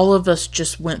hard. All of us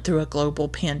just went through a global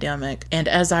pandemic, and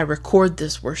as I record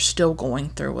this, we're still going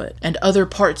through it, and other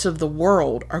parts of the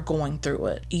world are going through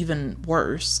it even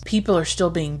worse. People are still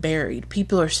being buried.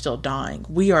 People are still dying.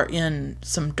 We are in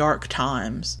some dark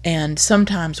times, and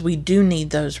sometimes we do need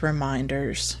those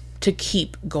reminders to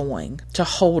keep going, to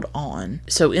hold on.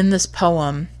 So in this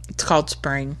poem, it's called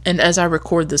Spring, and as I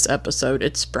record this episode,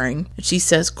 it's spring. She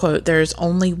says, quote, "There is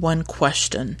only one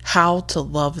question, how to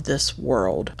love this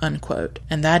world," unquote.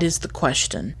 And that is the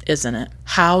question, isn't it?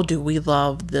 How do we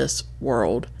love this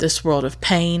world? This world of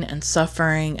pain and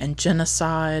suffering and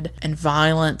genocide and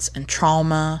violence and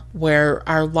trauma, where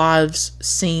our lives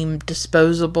seem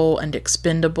disposable and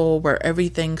expendable, where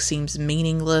everything seems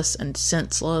meaningless and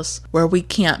senseless, where we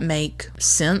can't make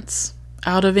sense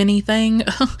out of anything.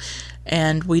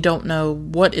 And we don't know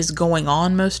what is going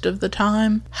on most of the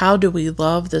time. How do we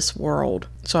love this world?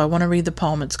 So I want to read the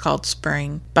poem. It's called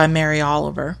Spring by Mary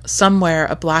Oliver. Somewhere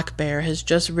a black bear has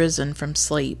just risen from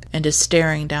sleep and is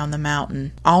staring down the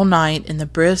mountain. All night in the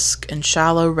brisk and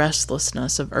shallow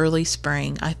restlessness of early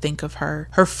spring, I think of her.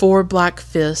 Her 4 black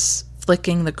fists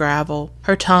flicking the gravel,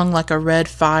 her tongue like a red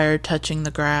fire touching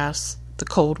the grass, the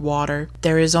cold water.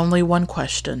 There is only one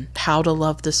question, how to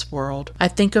love this world. I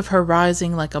think of her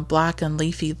rising like a black and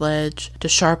leafy ledge to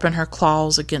sharpen her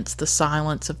claws against the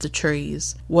silence of the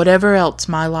trees. Whatever else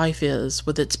my life is,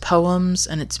 with its poems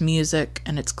and its music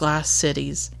and its glass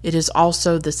cities, it is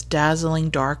also this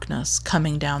dazzling darkness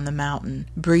coming down the mountain,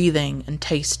 breathing and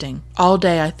tasting. All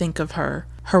day I think of her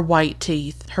white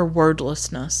teeth, her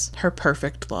wordlessness, her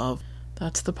perfect love.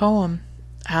 That's the poem.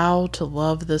 How to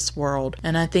love this world.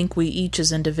 And I think we each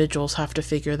as individuals have to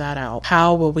figure that out.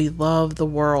 How will we love the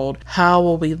world? How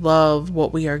will we love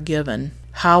what we are given?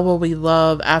 How will we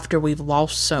love after we've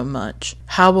lost so much?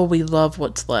 How will we love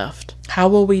what's left? How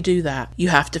will we do that? You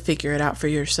have to figure it out for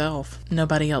yourself.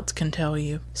 Nobody else can tell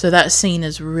you. So that scene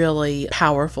is really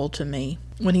powerful to me.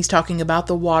 When he's talking about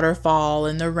the waterfall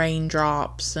and the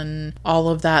raindrops and all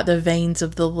of that, the veins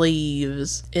of the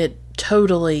leaves, it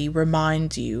totally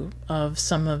reminds you of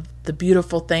some of the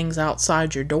beautiful things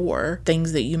outside your door,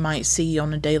 things that you might see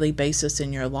on a daily basis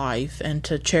in your life, and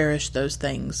to cherish those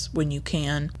things when you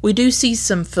can. We do see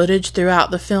some footage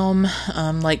throughout the film,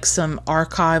 like some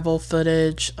archival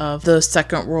footage of the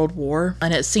Second World War,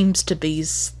 and it seems to be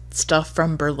stuff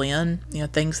from Berlin,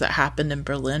 things that happened in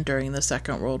Berlin during the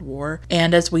Second World War.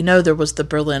 And as we know, there was the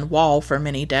Berlin Wall for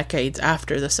many decades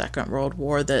after the Second World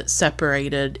War that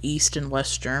separated East and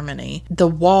West Germany. The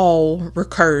wall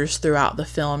recurs throughout the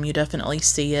film. You definitely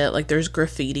see it. Like, there's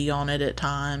graffiti on it at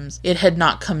times. It had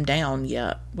not come down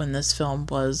yet when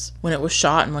it was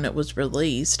shot and when it was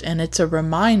released. And it's a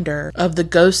reminder of the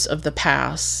ghosts of the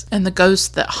past and the ghosts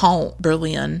that haunt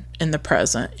Berlin in the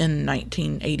present in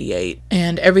 1988.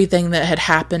 And everything that had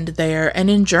happened there. And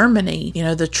in Germany,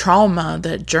 the trauma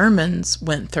that Germans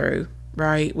went through,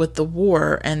 right, with the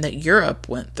war, and that Europe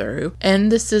went through.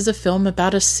 And this is a film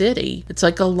about a city. It's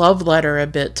like a love letter a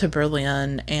bit to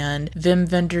Berlin. And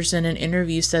Wim Wenders in an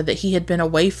interview said that he had been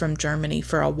away from Germany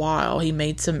for a while. He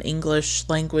made some English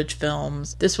language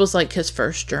films. This was like his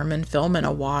first German film in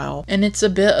a while. And it's a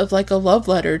bit of like a love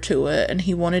letter to it. And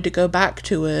he wanted to go back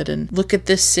to it and look at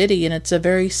this city. And it's a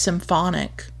very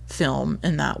symphonic film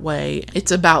in that way.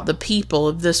 It's about the people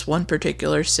of this one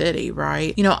particular city,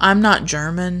 right? I'm not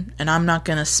German, and I'm not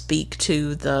going to speak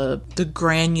to the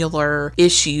granular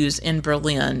issues in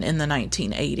Berlin in the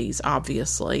 1980s,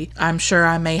 obviously. I'm sure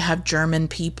I may have German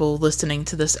people listening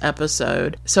to this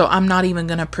episode, so I'm not even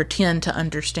going to pretend to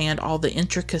understand all the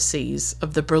intricacies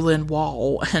of the Berlin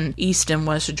Wall and East and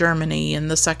West Germany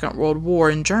and the Second World War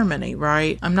in Germany,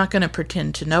 right? I'm not going to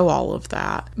pretend to know all of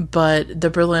that, but the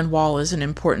Berlin Wall is an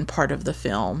important part of the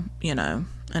film,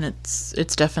 and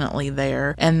it's definitely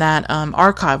there. And that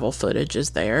archival footage is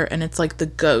there, and it's like the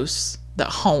ghosts that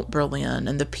haunt Berlin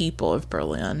and the people of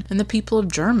Berlin and the people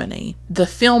of Germany. The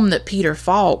film that Peter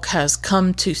Falk has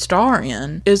come to star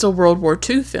in is a World War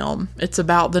II film. It's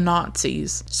about the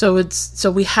Nazis.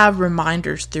 So we have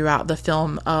reminders throughout the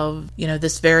film of,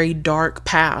 this very dark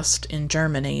past in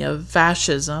Germany of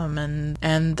fascism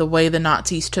and the way the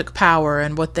Nazis took power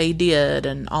and what they did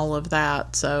and all of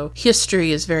that. So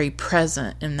history is very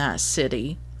present in that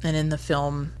city and in the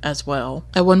film as well.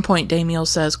 At one point, Damiel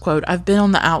says, quote, "I've been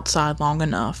on the outside long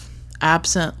enough,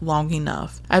 absent long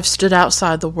enough. I've stood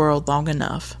outside the world long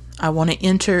enough. I want to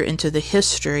enter into the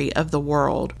history of the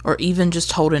world, or even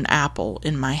just hold an apple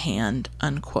in my hand,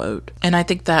 unquote. And I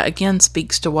think that again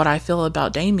speaks to what I feel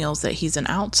about Damiel, is that he's an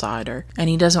outsider, and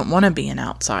he doesn't want to be an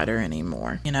outsider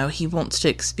anymore. He wants to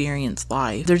experience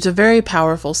life. There's a very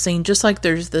powerful scene, just like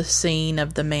there's the scene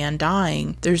of the man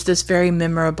dying. There's this very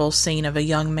memorable scene of a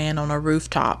young man on a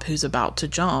rooftop who's about to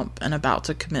jump and about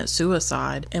to commit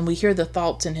suicide, and we hear the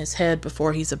thoughts in his head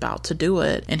before he's about to do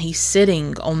it, and he's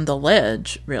sitting on the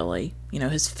ledge, really.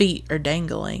 His feet are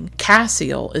dangling.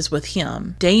 Cassiel is with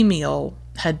him. Damiel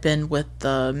had been with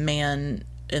the man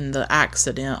in the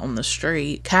accident on the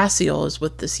street. Cassiel is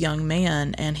with this young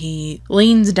man, and he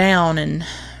leans down and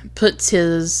puts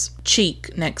his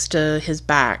cheek next to his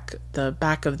back, the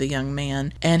back of the young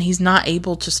man, and he's not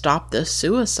able to stop this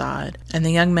suicide. And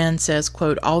the young man says,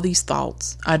 quote, "All these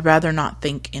thoughts, I'd rather not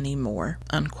think anymore,"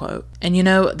 unquote. And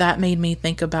that made me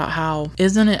think about how,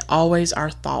 isn't it always our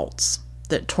thoughts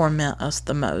that torment us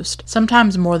the most?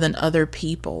 Sometimes more than other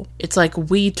people. It's like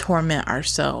we torment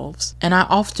ourselves. And I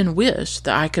often wish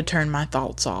that I could turn my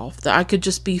thoughts off, that I could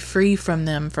just be free from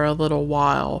them for a little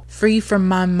while, free from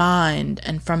my mind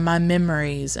and from my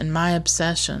memories and my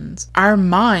obsessions. Our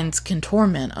minds can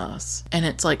torment us. And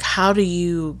it's like, how do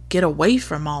you get away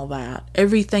from all that?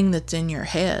 Everything that's in your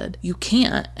head, you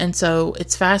can't. And so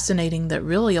it's fascinating that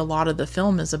really a lot of the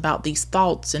film is about these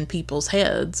thoughts in people's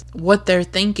heads, what they're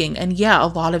thinking. And yeah, a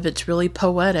lot of it's really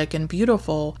poetic and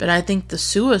beautiful, but I think the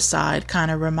suicide kind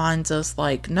of reminds us,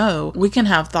 like, no, we can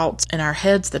have thoughts in our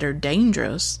heads that are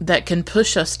dangerous, that can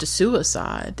push us to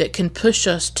suicide, that can push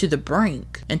us to the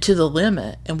brink and to the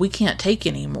limit, and we can't take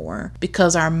anymore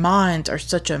because our minds are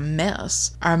such a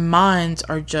mess. Our minds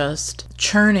are just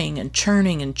churning and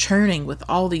churning and churning with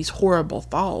all these horrible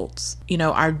thoughts.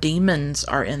 Our demons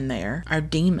are in there. Our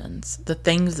demons, the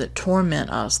things that torment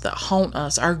us, that haunt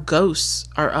us, our ghosts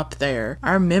are up there.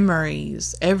 Our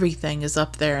memories, everything is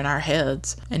up there in our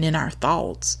heads and in our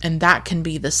thoughts. And that can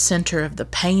be the center of the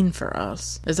pain for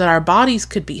us, is that our bodies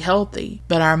could be healthy,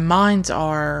 but our minds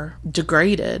are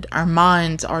degraded. Our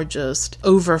minds are just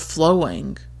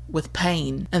overflowing with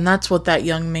pain. And that's what that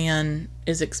young man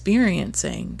is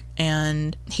experiencing.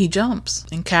 And he jumps,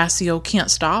 and Cassiel can't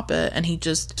stop it, and he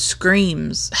just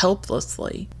screams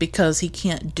helplessly because he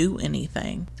can't do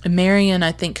anything. And Marion,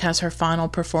 I think, has her final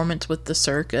performance with the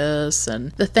circus,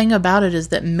 and the thing about it is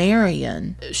that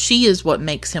Marion, she is what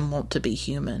makes him want to be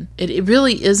human. It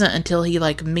really isn't until he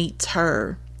meets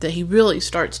her that he really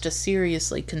starts to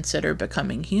seriously consider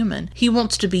becoming human. He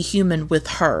wants to be human with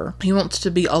her. He wants to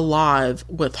be alive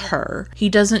with her. He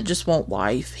doesn't just want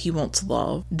life, he wants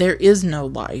love. There is no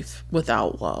life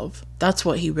without love. That's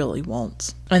what he really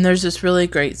wants. And there's this really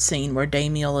great scene where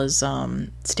Damiel is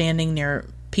standing near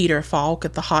Peter Falk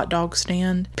at the hot dog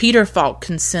stand. Peter Falk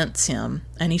consents him,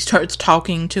 and he starts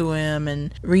talking to him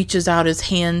and reaches out his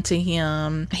hand to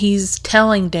him. He's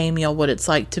telling Damiel what it's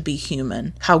like to be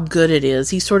human, how good it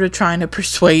is. He's sort of trying to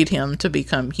persuade him to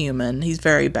become human. He's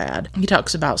very bad. He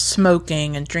talks about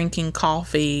smoking and drinking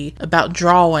coffee, about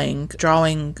drawing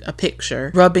a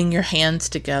picture, rubbing your hands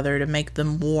together to make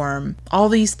them warm. All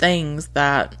these things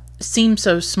that seem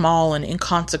so small and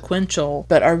inconsequential,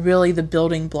 but are really the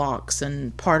building blocks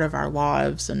and part of our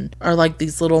lives, and are like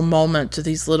these little moments or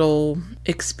these little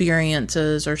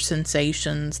experiences or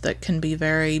sensations that can be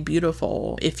very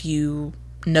beautiful if you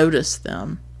notice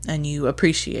them and you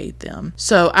appreciate them.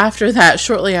 So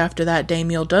shortly after that,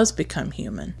 Damiel does become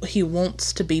human. He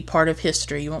wants to be part of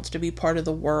history. He wants to be part of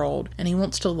the world. And he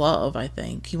wants to love, I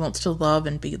think. He wants to love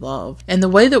and be loved. And the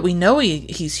way that we know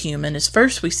he's human is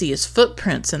first we see his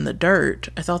footprints in the dirt.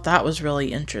 I thought that was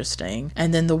really interesting.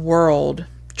 And then the world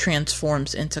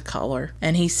transforms into color.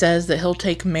 And he says that he'll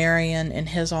take Marion in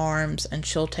his arms and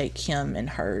she'll take him in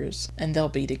hers, and they'll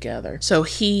be together. So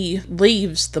he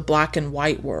leaves the black and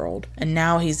white world, and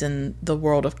now he's in the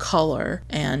world of color,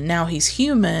 and now he's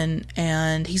human,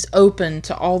 and he's open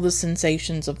to all the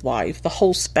sensations of life, the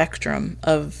whole spectrum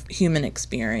of human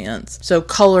experience. So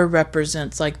color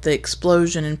represents the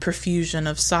explosion and profusion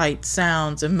of sights,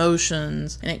 sounds,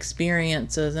 emotions, and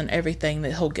experiences, and everything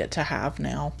that he'll get to have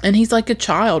now. And he's like a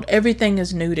child. Everything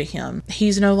is new to him.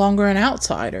 He's no longer an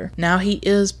outsider. Now he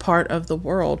is part of the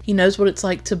world. He knows what it's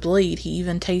like to bleed. He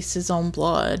even tastes his own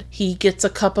blood. He gets a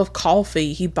cup of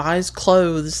coffee. He buys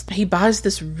clothes. He buys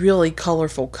this really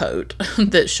colorful coat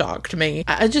that shocked me.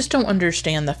 I just don't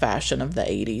understand the fashion of the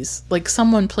 80s.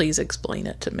 Someone please explain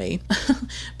it to me.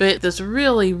 But this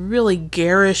really, really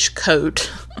garish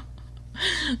coat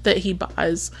that he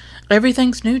buys,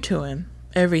 everything's new to him.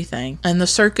 Everything. And the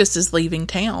circus is leaving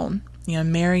town.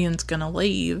 Marion's gonna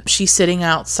leave. She's sitting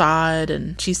outside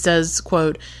and she says,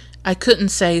 quote, "I couldn't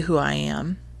say who I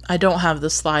am. I don't have the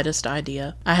slightest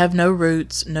idea. I have no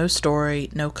roots, no story,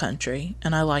 no country,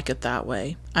 and I like it that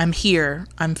way. I'm here.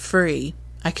 I'm free.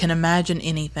 I can imagine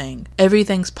anything.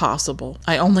 Everything's possible.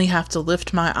 I only have to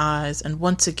lift my eyes, and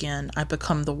once again, I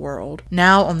become the world.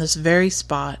 Now, on this very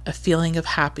spot, a feeling of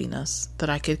happiness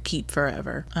that I could keep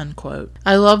forever." Unquote.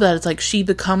 I love that. It's like she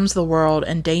becomes the world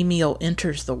and Damiel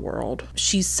enters the world.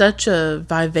 She's such a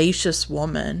vivacious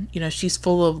woman. You know, she's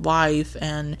full of life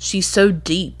and she's so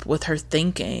deep with her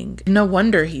thinking. No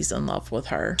wonder he's in love with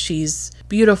her. She's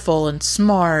beautiful and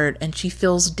smart and she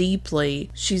feels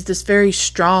deeply. She's this very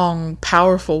strong,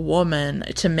 powerful woman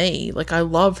to me. Like, I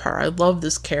love her. I love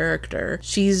this character.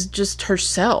 She's just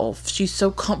herself. She's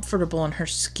so comfortable in her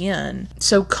skin,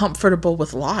 so comfortable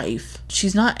with life.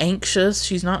 She's not anxious.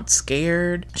 She's not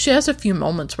scared. She has a few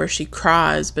moments where she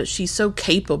cries, but she's so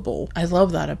capable. I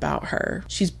love that about her.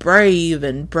 She's brave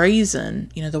and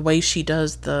brazen. You know, the way she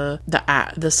does the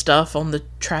stuff on the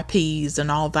trapeze and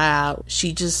all that.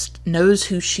 She just knows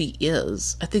who she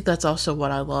is. I think that's also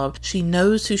what I love. She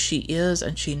knows who she is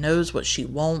and she knows what she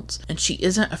wants and she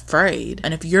isn't afraid.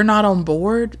 And if you're not on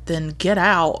board, then get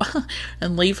out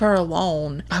and leave her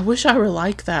alone. I wish I were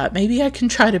like that. Maybe I can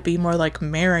try to be more like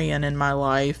Marion in my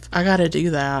life. I gotta do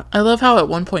that. I love how at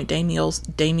one point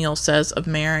Damiel says of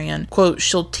Marion, quote,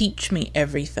 "She'll teach me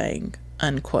everything,"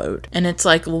 unquote. And it's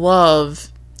like love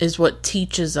is what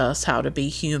teaches us how to be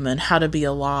human, how to be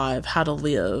alive, how to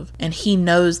live. And he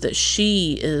knows that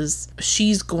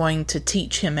she's going to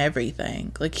teach him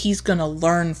everything. Like, he's going to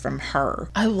learn from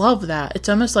her. I love that. It's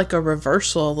almost like a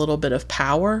reversal, a little bit of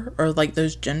power, or like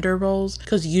those gender roles.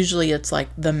 Because usually it's like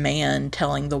the man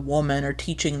telling the woman or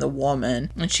teaching the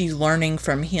woman, and she's learning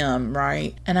from him,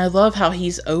 right? And I love how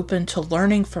he's open to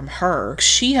learning from her.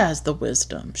 She has the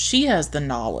wisdom. She has the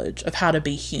knowledge of how to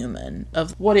be human,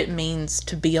 of what it means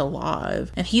to be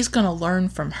alive, and he's going to learn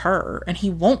from her, and he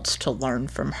wants to learn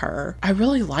from her. I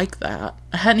really like that.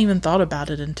 I hadn't even thought about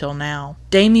it until now.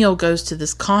 Damiel goes to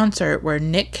this concert where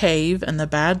Nick Cave and the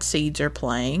Bad Seeds are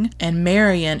playing, and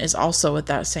Marion is also at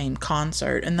that same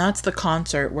concert, and that's the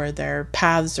concert where their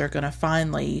paths are going to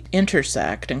finally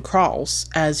intersect and cross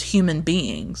as human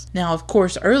beings. Now, of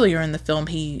course, earlier in the film,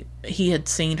 he had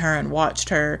seen her and watched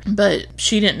her, but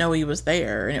she didn't know he was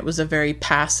there, and it was a very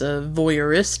passive,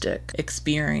 voyeuristic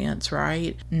experience,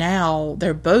 right? Now,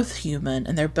 they're both human,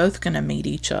 and they're both going to meet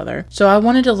each other. So I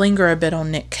wanted to linger a bit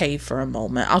on Nick Cave for a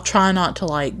moment. I'll try not to,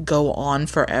 go on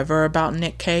forever about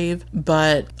Nick Cave,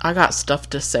 but I got stuff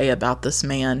to say about this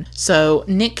man. So,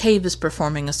 Nick Cave is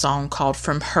performing a song called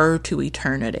From Her to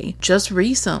Eternity. Just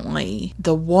recently,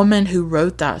 the woman who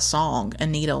wrote that song,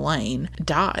 Anita Lane,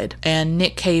 died, and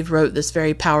Nick Cave wrote this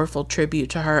very powerful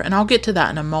tribute to her, and I'll get to that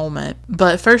in a moment.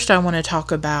 But first I want to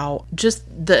talk about just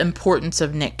the importance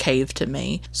of Nick Cave to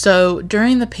me. So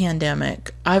during the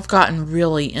pandemic, I've gotten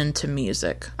really into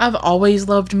music. I've always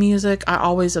loved music. I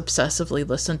always obsessively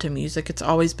listen to music. It's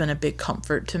always been a big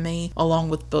comfort to me, along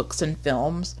with books and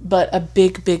films. But a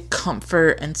big, big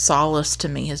comfort and solace to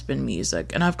me has been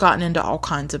music. And I've gotten into all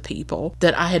kinds of people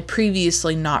that I had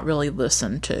previously not really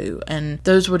listened to. And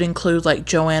those would include like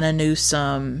Joanna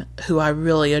Newsom, who I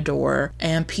really adore,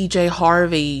 and PJ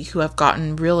Harvey, who I've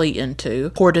gotten really into.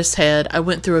 Portishead. I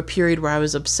went through a period where I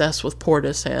was obsessed with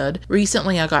Portishead.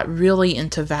 Recently, I got really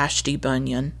into Vashti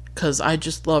Bunyan, because I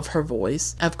just love her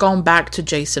voice. I've gone back to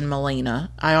Jason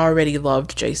Molina. I already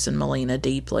loved Jason Molina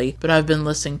deeply, but I've been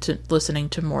listening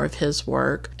to more of his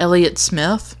work. Elliott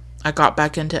Smith. I got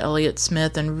back into Elliott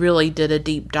Smith and really did a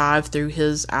deep dive through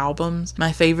his albums.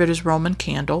 My favorite is Roman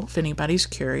Candle, if anybody's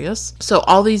curious. So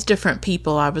all these different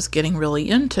people I was getting really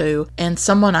into, and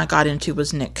someone I got into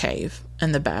was Nick Cave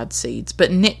and the Bad Seeds.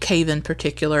 But Nick Cave in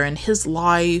particular, and his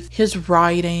life, his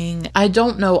writing. I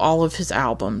don't know all of his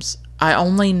albums. I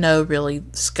only know really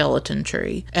Skeleton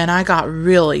Tree, and I got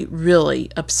really,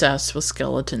 really obsessed with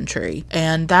Skeleton Tree.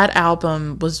 And that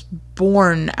album was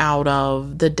born out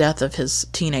of the death of his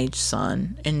teenage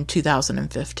son in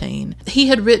 2015. He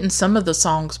had written some of the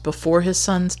songs before his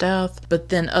son's death, but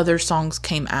then other songs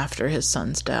came after his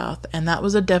son's death, and that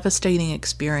was a devastating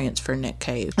experience for Nick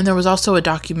Cave. And there was also a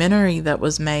documentary that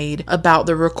was made about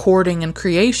the recording and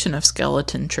creation of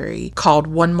Skeleton Tree called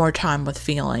One More Time with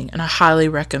Feeling, and I highly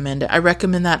recommend it. I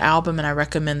recommend that album and I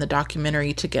recommend the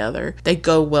documentary together. They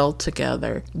go well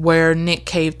together, where Nick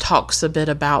Cave talks a bit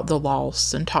about the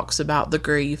loss and talks about the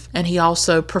grief, and he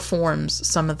also performs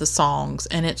some of the songs,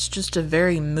 and it's just a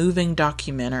very moving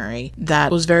documentary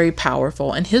that was very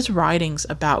powerful. And his writings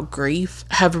about grief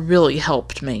have really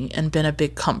helped me and been a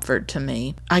big comfort to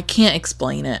me. I can't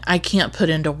explain it. I can't put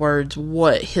into words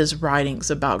what his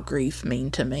writings about grief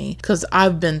mean to me, because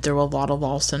I've been through a lot of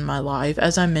loss in my life.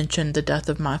 As I mentioned, the death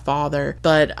of my father,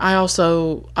 but I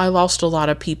lost a lot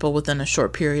of people within a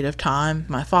short period of time.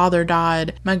 My father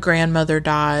died, my grandmother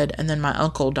died, and then my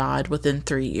uncle died within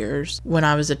 3 years when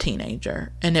I was a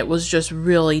teenager. And it was just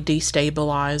really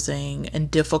destabilizing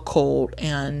and difficult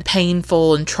and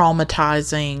painful and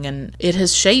traumatizing, and it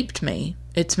has shaped me.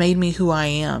 It's made me who I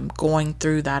am going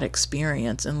through that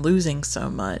experience and losing so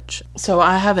much. So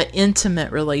I have an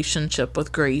intimate relationship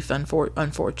with grief,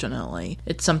 unfortunately.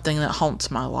 It's something that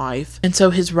haunts my life. And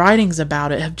so his writings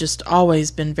about it have just always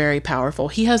been very powerful.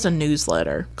 He has a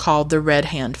newsletter called The Red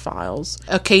Hand Files.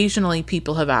 Occasionally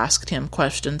people have asked him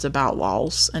questions about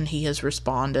loss, and he has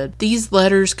responded. These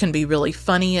letters can be really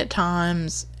funny at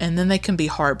times, and then they can be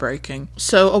heartbreaking.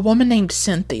 So a woman named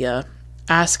Cynthia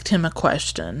asked him a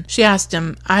question. She asked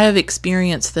him, I have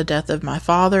experienced the death of my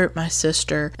father, my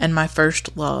sister, and my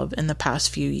first love in the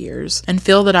past few years, and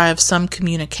feel that I have some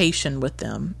communication with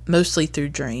them, mostly through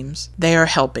dreams. They are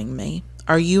helping me.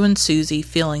 Are you and Susie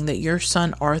feeling that your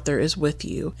son Arthur is with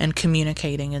you and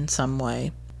communicating in some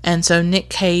way? And so Nick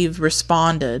Cave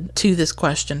responded to this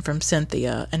question from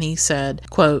Cynthia, and he said,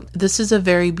 quote, this is a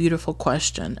very beautiful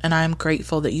question, and I am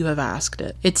grateful that you have asked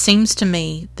it. It seems to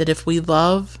me that if we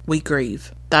love, we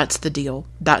grieve. That's the deal.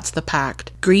 That's the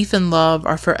pact. Grief and love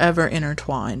are forever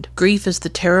intertwined. Grief is the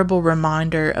terrible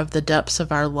reminder of the depths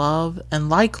of our love, and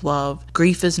like love,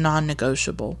 grief is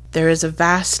non-negotiable. There is a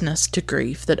vastness to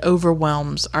grief that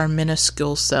overwhelms our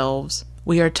minuscule selves.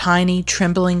 We are tiny,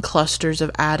 trembling clusters of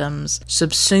atoms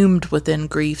subsumed within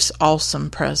grief's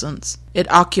awesome presence. It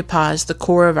occupies the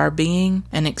core of our being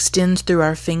and extends through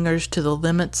our fingers to the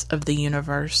limits of the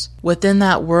universe. Within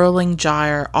that whirling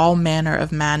gyre, all manner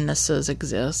of madnesses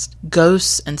exist.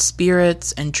 Ghosts and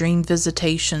spirits and dream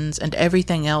visitations and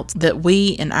everything else that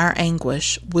we, in our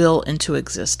anguish, will into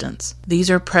existence.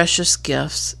 These are precious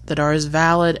gifts that are as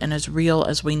valid and as real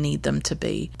as we need them to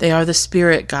be. They are the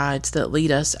spirit guides that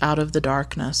lead us out of the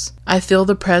darkness. I feel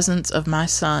the presence of my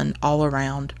son all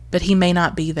around, but he may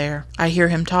not be there. I hear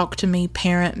him talk to me,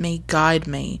 parent me, guide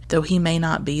me, though he may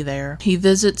not be there. He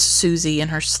visits Susie in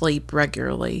her sleep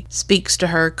regularly, speaks to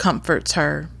her, comforts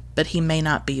her, but he may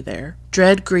not be there.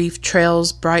 Dread grief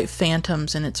trails bright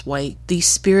phantoms in its wake. These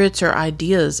spirits are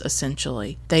ideas,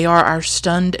 essentially. They are our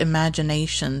stunned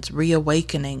imaginations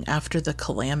reawakening after the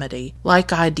calamity.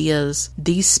 Like ideas,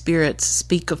 these spirits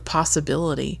speak of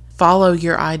possibility. Follow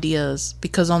your ideas,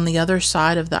 because on the other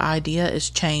side of the idea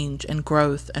is change and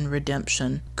growth and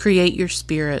redemption. Create your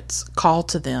spirits, call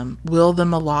to them, will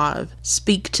them alive,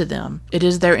 speak to them. It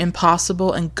is their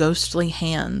impossible and ghostly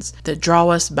hands that draw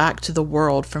us back to the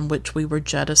world from which we were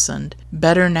jettisoned,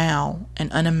 better now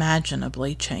and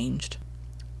unimaginably changed.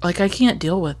 I can't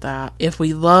deal with that. If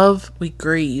we love, we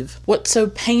grieve. What's so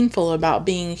painful about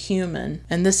being human,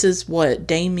 and this is what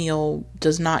Damiel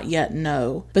does not yet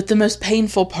know, but the most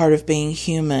painful part of being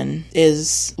human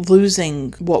is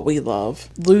losing what we love,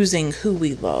 losing who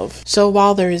we love. So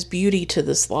while there is beauty to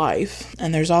this life,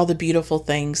 and there's all the beautiful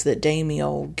things that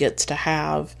Damiel gets to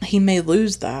have, he may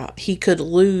lose that. He could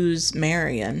lose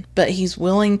Marion, but he's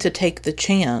willing to take the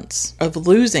chance of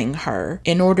losing her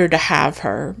in order to have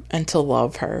her and to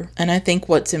love her. And I think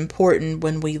what's important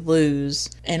when we lose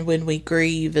and when we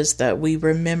grieve is that we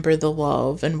remember the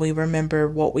love and we remember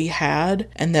what we had,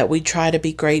 and that we try to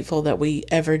be grateful that we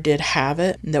ever did have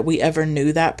it and that we ever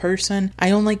knew that person.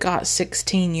 I only got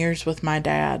 16 years with my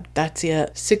dad. That's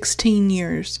it. 16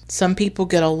 years. Some people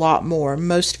get a lot more.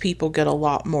 Most people get a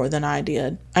lot more than I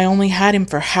did. I only had him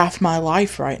for half my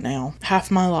life right now. Half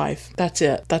my life. That's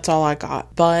it. That's all I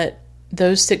got. But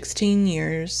those 16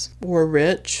 years were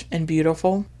rich and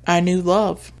beautiful. I knew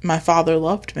love. My father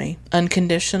loved me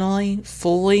unconditionally,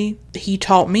 fully. He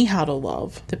taught me how to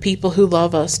love. The people who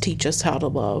love us teach us how to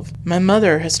love. My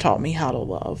mother has taught me how to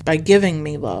love by giving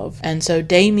me love. And so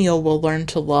Damiel will learn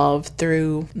to love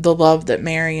through the love that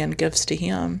Marion gives to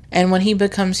him. And when he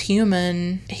becomes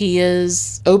human, he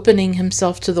is opening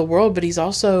himself to the world, but he's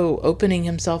also opening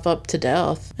himself up to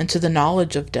death and to the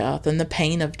knowledge of death and the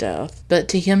pain of death. But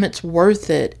to him, it's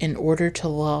worth it in order to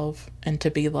love and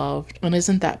to be loved. And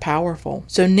isn't that powerful?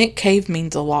 So Nick Cave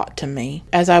means a lot to me.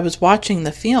 As I was watching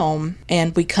the film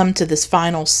and we come to this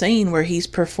final scene where he's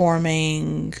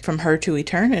performing From Her to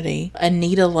Eternity,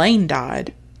 Anita Lane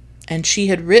died. And she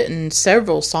had written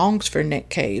several songs for Nick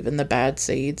Cave and the Bad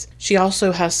Seeds. She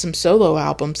also has some solo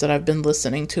albums that I've been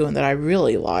listening to and that I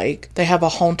really like. They have a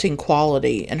haunting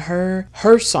quality, and her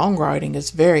songwriting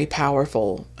is very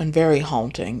powerful and very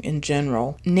haunting in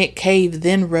general. Nick Cave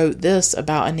then wrote this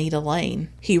about Anita Lane.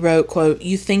 He wrote, quote,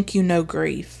 "You think you know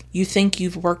grief. You think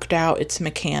you've worked out its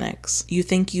mechanics. You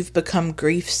think you've become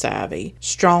grief savvy,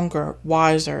 stronger,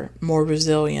 wiser, more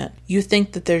resilient. You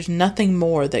think that there's nothing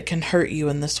more that can hurt you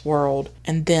in this world.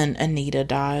 And then Anita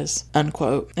dies,"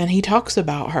 unquote. And he talks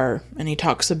about her, and he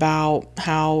talks about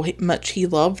how much he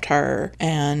loved her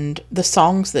and the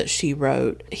songs that she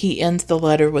wrote. He ends the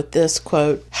letter with this,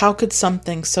 quote, "How could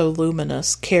something so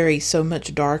luminous carry so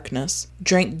much darkness?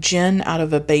 Drank gin out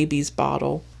of a baby's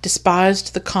bottle.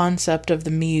 Despised the concept of the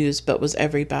muse, but was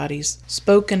everybody's.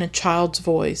 Spoke in a child's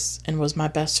voice, and was my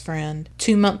best friend.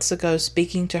 2 months ago,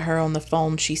 speaking to her on the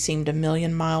phone, she seemed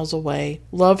 1,000,000 miles away.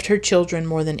 Loved her children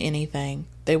more than anything.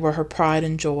 They were her pride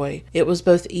and joy. It was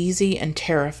both easy and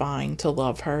terrifying to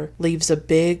love her. Leaves a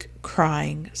big,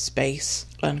 crying space,"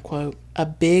 unquote. A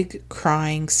big,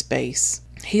 crying space.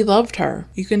 He loved her.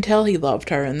 You can tell he loved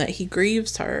her and that he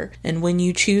grieves her. And when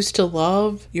you choose to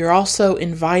love, you're also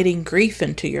inviting grief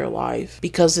into your life.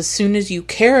 Because as soon as you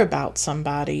care about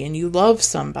somebody and you love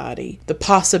somebody, the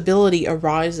possibility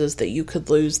arises that you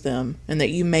could lose them and that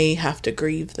you may have to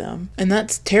grieve them. And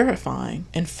that's terrifying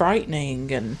and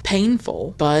frightening and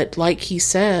painful. But like he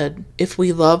said, if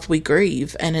we love, we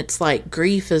grieve. And it's like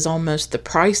grief is almost the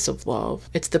price of love.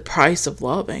 It's the price of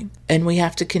loving. And we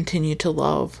have to continue to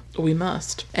love. We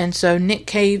must. And so Nick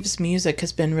Cave's music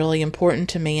has been really important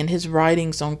to me, and his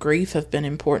writings on grief have been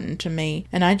important to me.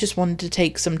 And I just wanted to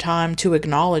take some time to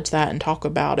acknowledge that and talk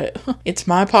about it. It's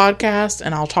my podcast,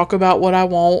 and I'll talk about what I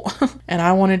want. And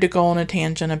I wanted to go on a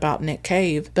tangent about Nick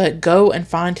Cave. But go and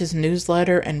find his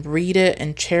newsletter and read it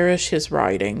and cherish his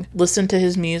writing. Listen to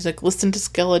his music. Listen to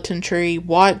Skeleton Tree.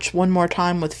 Watch One More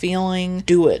Time with Feeling.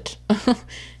 Do it.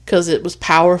 Because it was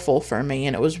powerful for me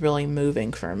and it was really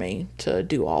moving for me to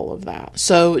do all of that.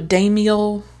 So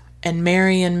Damiel and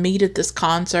Marion meet at this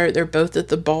concert. They're both at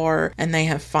the bar and they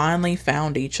have finally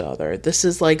found each other. This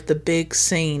is like the big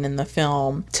scene in the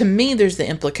film. To me, there's the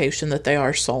implication that they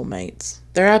are soulmates.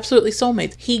 They're absolutely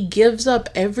soulmates. He gives up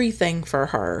everything for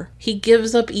her. He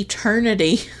gives up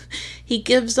eternity. He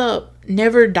gives up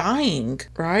never dying,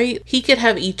 right? He could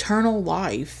have eternal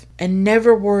life and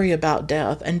never worry about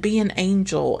death and be an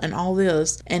angel and all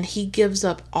this. And he gives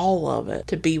up all of it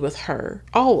to be with her.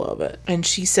 All of it. And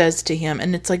she says to him,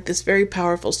 and it's like this very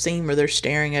powerful scene where they're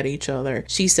staring at each other.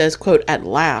 She says, quote, "At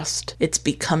last, it's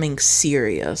becoming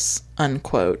serious,"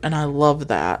 unquote. And I love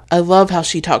that. I love how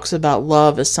she talks about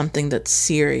love as something that's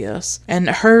serious. And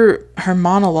her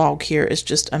monologue here is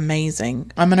just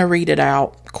amazing. I'm going to read it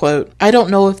out. Quote, "I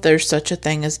don't know if there's such a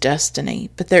thing as destiny,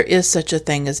 but there is such a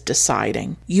thing as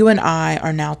deciding. You and I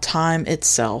are now time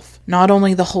itself. Not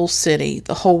only the whole city,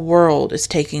 the whole world is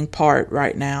taking part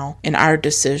right now in our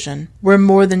decision. We're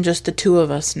more than just the two of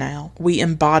us now. We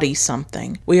embody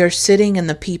something. We are sitting in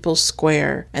the People's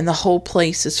Square, and the whole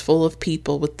place is full of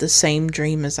people with the same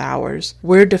dream as ours.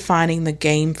 We're defining the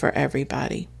game for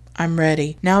everybody. I'm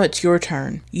ready. Now it's your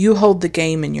turn. You hold the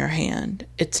game in your hand.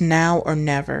 It's now or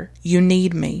never. You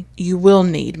need me. You will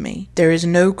need me. There is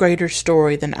no greater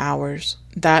story than ours,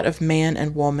 that of man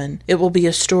and woman. It will be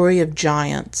a story of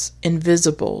giants,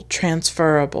 invisible,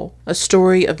 transferable, a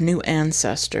story of new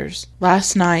ancestors.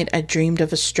 Last night I dreamed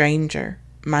of a stranger,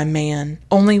 my man.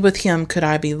 Only with him could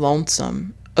I be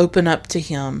lonesome. Open up to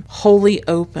him, wholly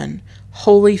open,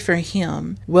 wholly for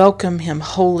him, welcome him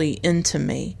wholly into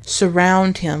me,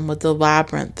 surround him with the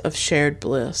labyrinth of shared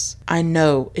bliss. I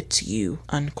know it's you,"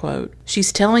 unquote.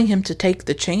 She's telling him to take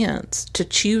the chance, to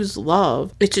choose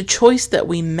love. It's a choice that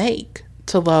we make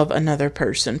to love another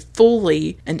person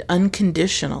fully and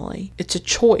unconditionally. It's a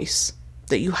choice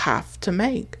that you have to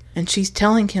make. And she's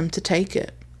telling him to take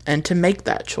it and to make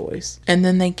that choice. And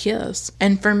then they kiss.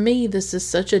 And for me, this is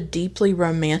such a deeply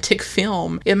romantic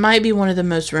film. It might be one of the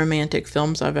most romantic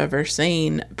films I've ever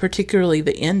seen, particularly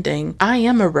the ending. I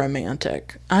am a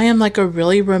romantic. I am like a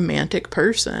really romantic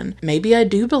person. Maybe I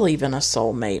do believe in a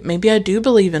soulmate. Maybe I do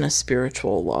believe in a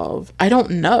spiritual love. I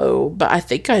don't know, but I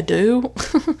think I do.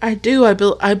 I do.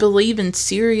 I believe in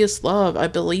serious love. I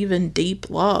believe in deep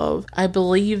love. I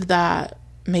believe that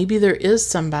maybe there is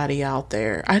somebody out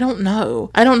there. I don't know.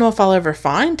 I don't know if I'll ever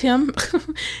find him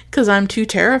because I'm too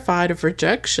terrified of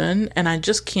rejection, and I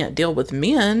just can't deal with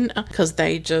men because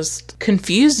they just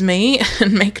confuse me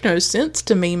and make no sense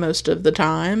to me most of the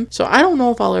time. So I don't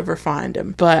know if I'll ever find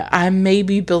him, but I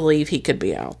maybe believe he could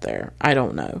be out there. I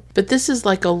don't know. But this is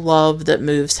like a love that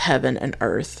moves heaven and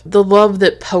earth. The love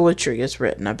that poetry is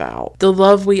written about. The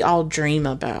love we all dream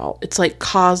about. It's like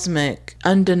cosmic,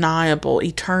 undeniable,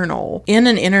 eternal. In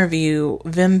an interview,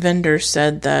 Wim Wenders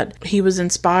said that he was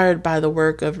inspired by the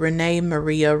work of Renee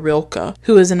Maria Rilke,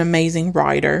 who is an amazing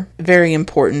writer, very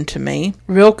important to me.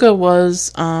 Rilke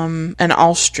was an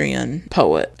Austrian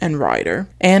poet and writer,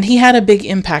 and he had a big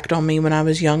impact on me when I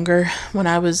was younger. When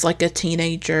I was like a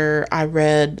teenager, I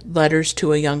read Letters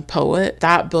to a Young Poet.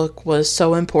 That book was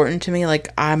so important to me. Like,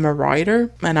 I'm a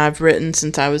writer, and I've written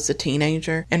since I was a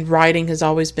teenager, and writing has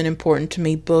always been important to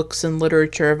me. Books and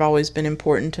literature have always been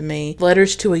important to me.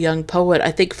 Letters to a Young Poet,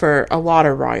 I think for a lot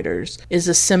of writers, is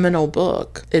a seminal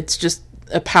book. It's just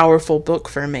a powerful book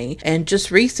for me. And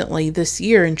just recently, this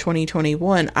year in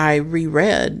 2021, I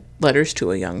reread Letters to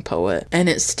a Young Poet, and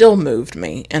it still moved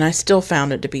me, and I still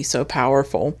found it to be so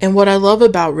powerful. And what I love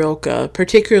about Rilke,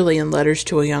 particularly in Letters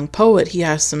to a Young Poet, he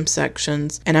has some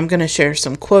sections, and I'm going to share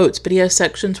some quotes, but he has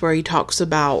sections where he talks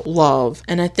about love.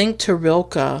 And I think to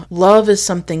Rilke, love is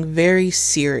something very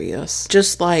serious,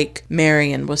 just like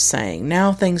Marion was saying.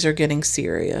 Now things are getting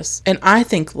serious, and I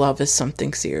think love is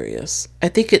something serious. I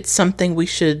think it's something we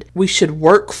should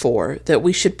work for, that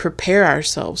we should prepare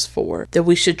ourselves for, that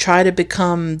we should try to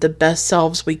become the best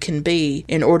selves we can be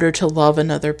in order to love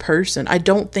another person. I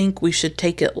don't think we should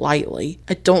take it lightly.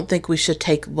 I don't think we should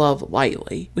take love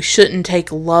lightly. We shouldn't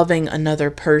take loving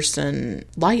another person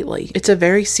lightly. It's a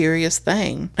very serious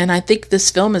thing. And I think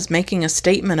this film is making a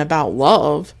statement about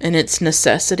love and its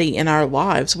necessity in our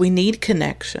lives. We need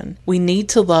connection. We need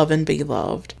to love and be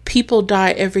loved. People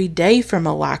die every day from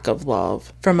a lack of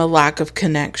love, from a lack of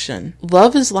connection.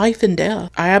 Love is life and death.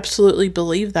 I absolutely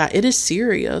believe that. It is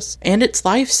serious, and it's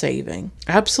life-saving.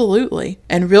 Absolutely.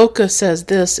 And Rilke says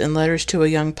this in Letters to a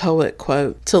Young Poet,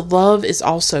 quote, "To love is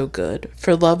also good,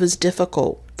 for love is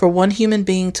difficult. For one human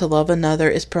being to love another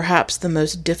is perhaps the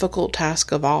most difficult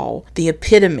task of all, the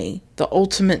epitome, the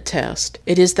ultimate test.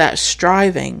 It is that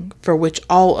striving for which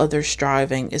all other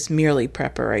striving is merely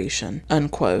preparation,"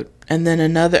 unquote. And then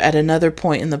at another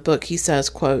point in the book, he says,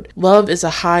 quote, "Love is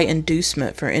a high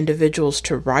inducement for individuals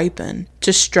to ripen,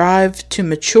 to strive to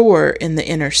mature in the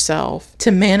inner self,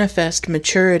 to manifest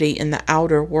maturity in the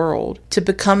outer world, to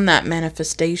become that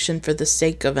manifestation for the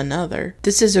sake of another.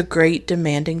 This is a great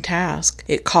demanding task.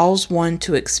 It calls one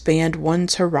to expand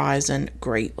one's horizon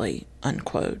greatly."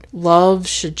 Unquote. Love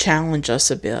should challenge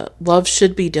us a bit. Love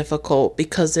should be difficult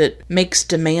because it makes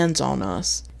demands on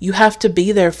us. You have to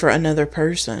be there for another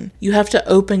person. You have to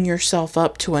open yourself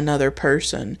up to another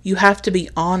person. You have to be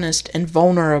honest and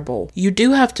vulnerable. You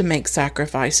do have to make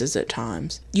sacrifices at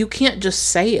times. You can't just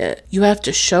say it. You have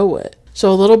to show it. So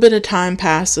a little bit of time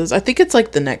passes. I think it's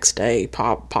like the next day,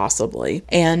 possibly.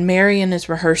 And Marion is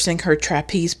rehearsing her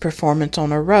trapeze performance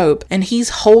on a rope, and he's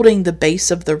holding the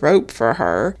base of the rope for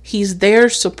her. He's there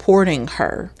supporting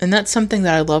her. And that's something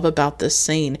that I love about this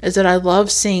scene, is that I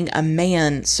love seeing a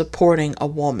man supporting a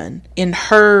woman in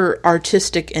her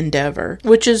artistic endeavor,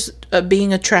 which is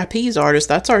being a trapeze artist.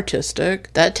 That's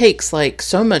artistic. That takes like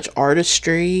so much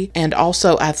artistry and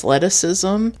also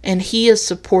athleticism. And he is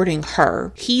supporting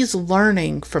her. He's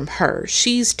learning from her.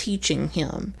 She's teaching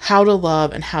him how to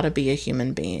love and how to be a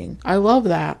human being. I love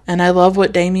that. And I love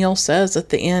what Damiel says at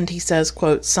the end. He says,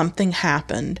 quote, "Something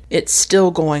happened. It's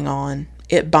still going on.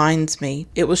 It binds me.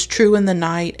 It was true in the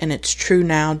night, and it's true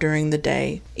now during the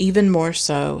day. Even more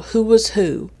so. Who was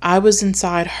who? I was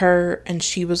inside her, and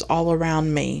she was all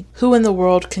around me. Who in the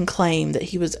world can claim that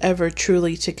he was ever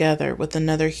truly together with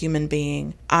another human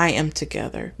being? I am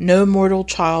together. No mortal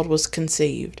child was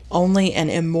conceived, only an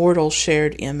immortal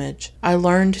shared image. I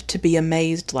learned to be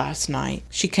amazed last night.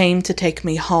 She came to take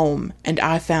me home, and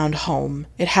I found home.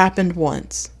 It happened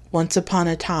once upon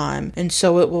a time, and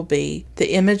so it will be.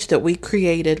 The image that we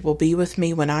created will be with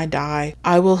me when I die.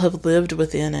 I will have lived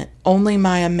within it. Only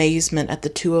my amazement at the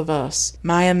two of us,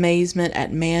 my amazement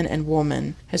at man and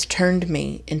woman, has turned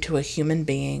me into a human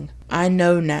being. I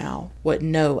know now what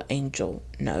no angel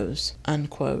knows."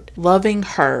 Unquote. Loving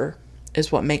her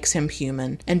is what makes him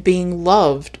human, and being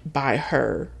loved by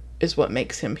her is what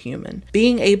makes him human.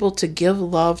 Being able to give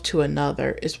love to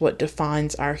another is what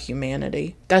defines our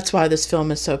humanity. That's why this film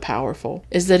is so powerful,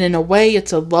 is that in a way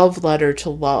it's a love letter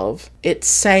to love. It's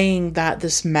saying that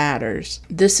this matters.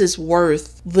 This is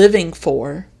worth living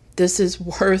for. This is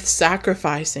worth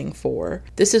sacrificing for.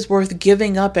 This is worth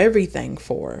giving up everything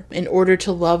for in order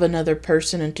to love another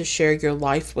person and to share your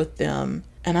life with them.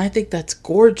 And I think that's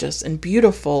gorgeous and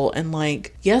beautiful and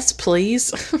like, yes,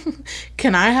 please.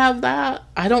 Can I have that?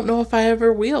 I don't know if I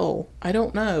ever will. I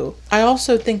don't know. I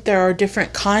also think there are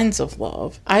different kinds of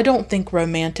love. I don't think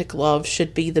romantic love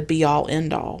should be the be all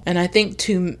end all. And I think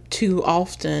too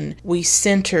often we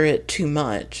center it too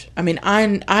much. I mean,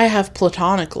 I have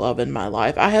platonic love in my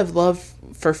life. I have love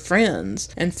for friends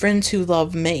and friends who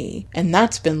love me, and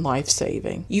that's been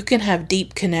life-saving. You can have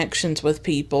deep connections with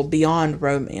people beyond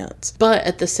romance, but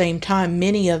at the same time,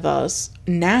 many of us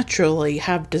naturally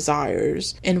have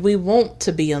desires and we want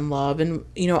to be in love, and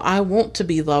I want to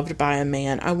be loved by a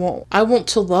man. I want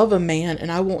to love a man,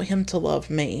 and I want him to love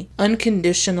me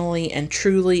unconditionally and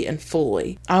truly and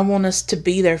fully. I want us to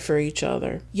be there for each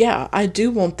other. Yeah, I do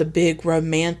want the big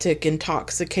romantic,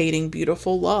 intoxicating,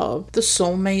 beautiful love, the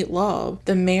soulmate love,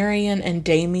 the Marion and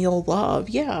Damiel love.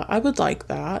 Yeah, I would like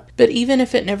that. But even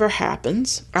if it never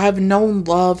happens, I've known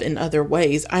love in other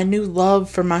ways. I knew love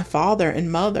for my father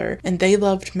and mother, and they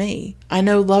loved me. I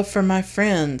know love for my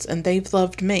friends, and they've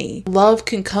loved me. Love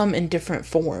can come in different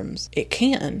forms. It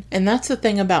can. And that's the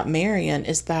thing about Marion,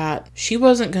 is that she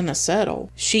wasn't going to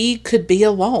settle. She could be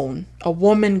alone. A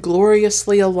woman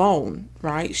gloriously alone,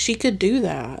 right? She could do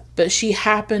that. But she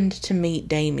happened to meet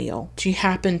Damiel. She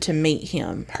happened to meet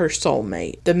him, her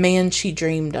soulmate, the man she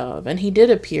dreamed of. And he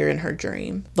did appear in her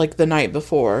dream, like the night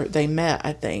before they met,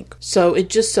 I think. So it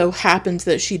just so happens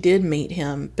that she did meet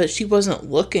him, but she wasn't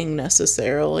looking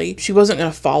necessarily. She wasn't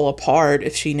going to fall apart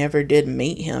if she never did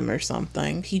meet him or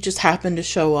something. He just happened to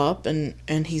show up,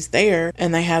 and he's there,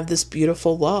 and they have this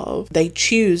beautiful love. They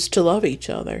choose to love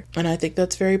each other. And I think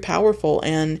that's very powerful.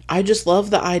 And I just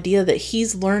love the idea that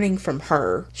he's learning from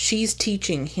her. She's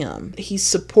teaching him. He's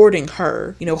supporting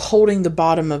her, holding the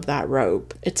bottom of that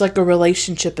rope. It's like a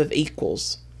relationship of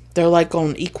equals. They're like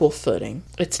on equal footing.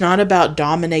 It's not about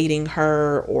dominating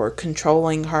her or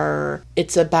controlling her.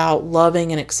 It's about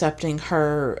loving and accepting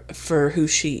her for who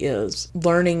she is,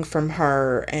 learning from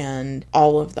her and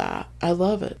all of that. I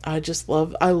love it. I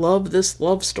love this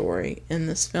love story in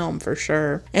this film for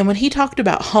sure. And when he talked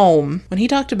about home,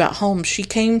 she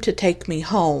came to take me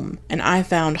home and I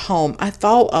found home. I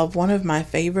thought of one of my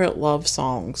favorite love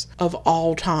songs of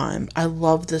all time. I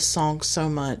love this song so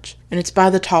much. And it's by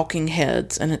the Talking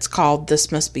Heads, and it's called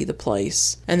This Must Be the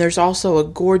Place. And there's also a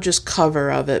gorgeous cover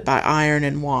of it by Iron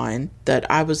and Wine that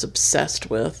I was obsessed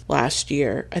with last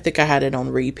year. I think I had it on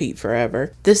repeat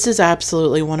forever. This is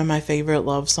absolutely one of my favorite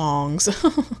love songs.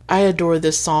 I adore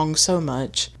this song so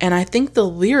much. And I think the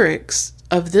lyrics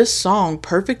of this song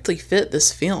perfectly fit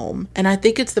this film. And I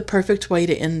think it's the perfect way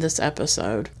to end this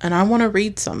episode. And I want to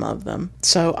read some of them.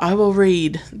 So I will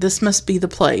read This Must Be the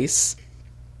Place.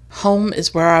 Home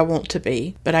is where I want to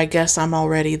be, but I guess I'm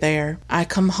already there. I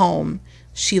come home.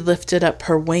 She lifted up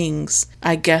her wings.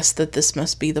 I guess that this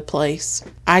must be the place.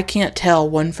 I can't tell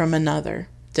one from another.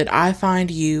 Did I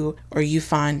find you or you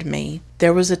find me?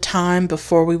 There was a time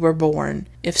before we were born.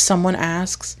 If someone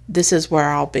asks, this is where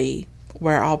I'll be.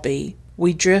 Where I'll be.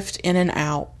 We drift in and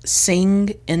out. Sing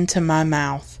into my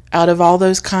mouth. Out of all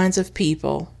those kinds of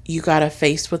people, you got a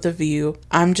face with a view.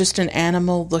 I'm just an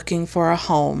animal looking for a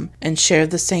home and share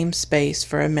the same space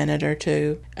for a minute or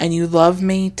two. And you love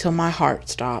me till my heart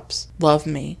stops. Love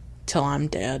me till I'm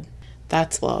dead.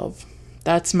 That's love.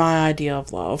 That's my idea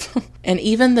of love. And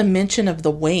even the mention of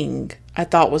the wing, I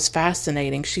thought was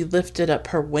fascinating. She lifted up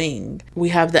her wing. We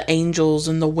have the angels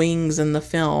and the wings in the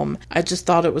film. I just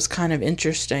thought it was kind of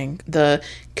interesting. The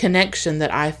connection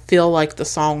that I feel like the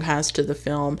song has to the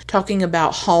film. Talking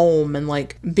about home and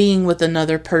like being with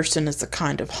another person is a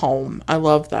kind of home. I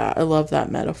love that. I love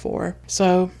that metaphor.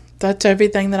 So that's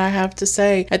everything that I have to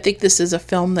say. I think this is a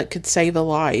film that could save a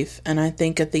life, and I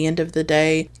think at the end of the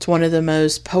day, it's one of the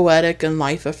most poetic and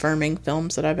life-affirming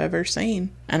films that I've ever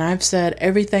seen. And I've said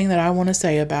everything that I want to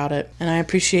say about it, and I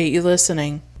appreciate you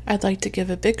listening. I'd like to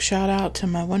give a big shout out to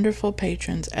my wonderful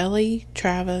patrons Ellie,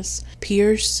 Travis,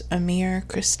 Pierce, Amir,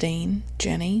 Christine,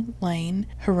 Jenny, Lane,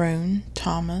 Haroon,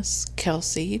 Thomas,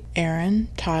 Kelsey, Aaron,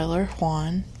 Tyler,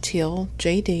 Juan, Teal,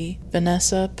 JD,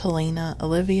 Vanessa, Polina,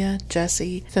 Olivia,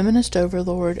 Jesse, Feminist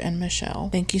Overlord, and Michelle.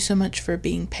 Thank you so much for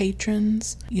being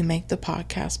patrons. You make the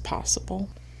podcast possible.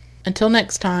 Until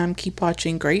next time, keep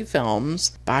watching great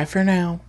films. Bye for now.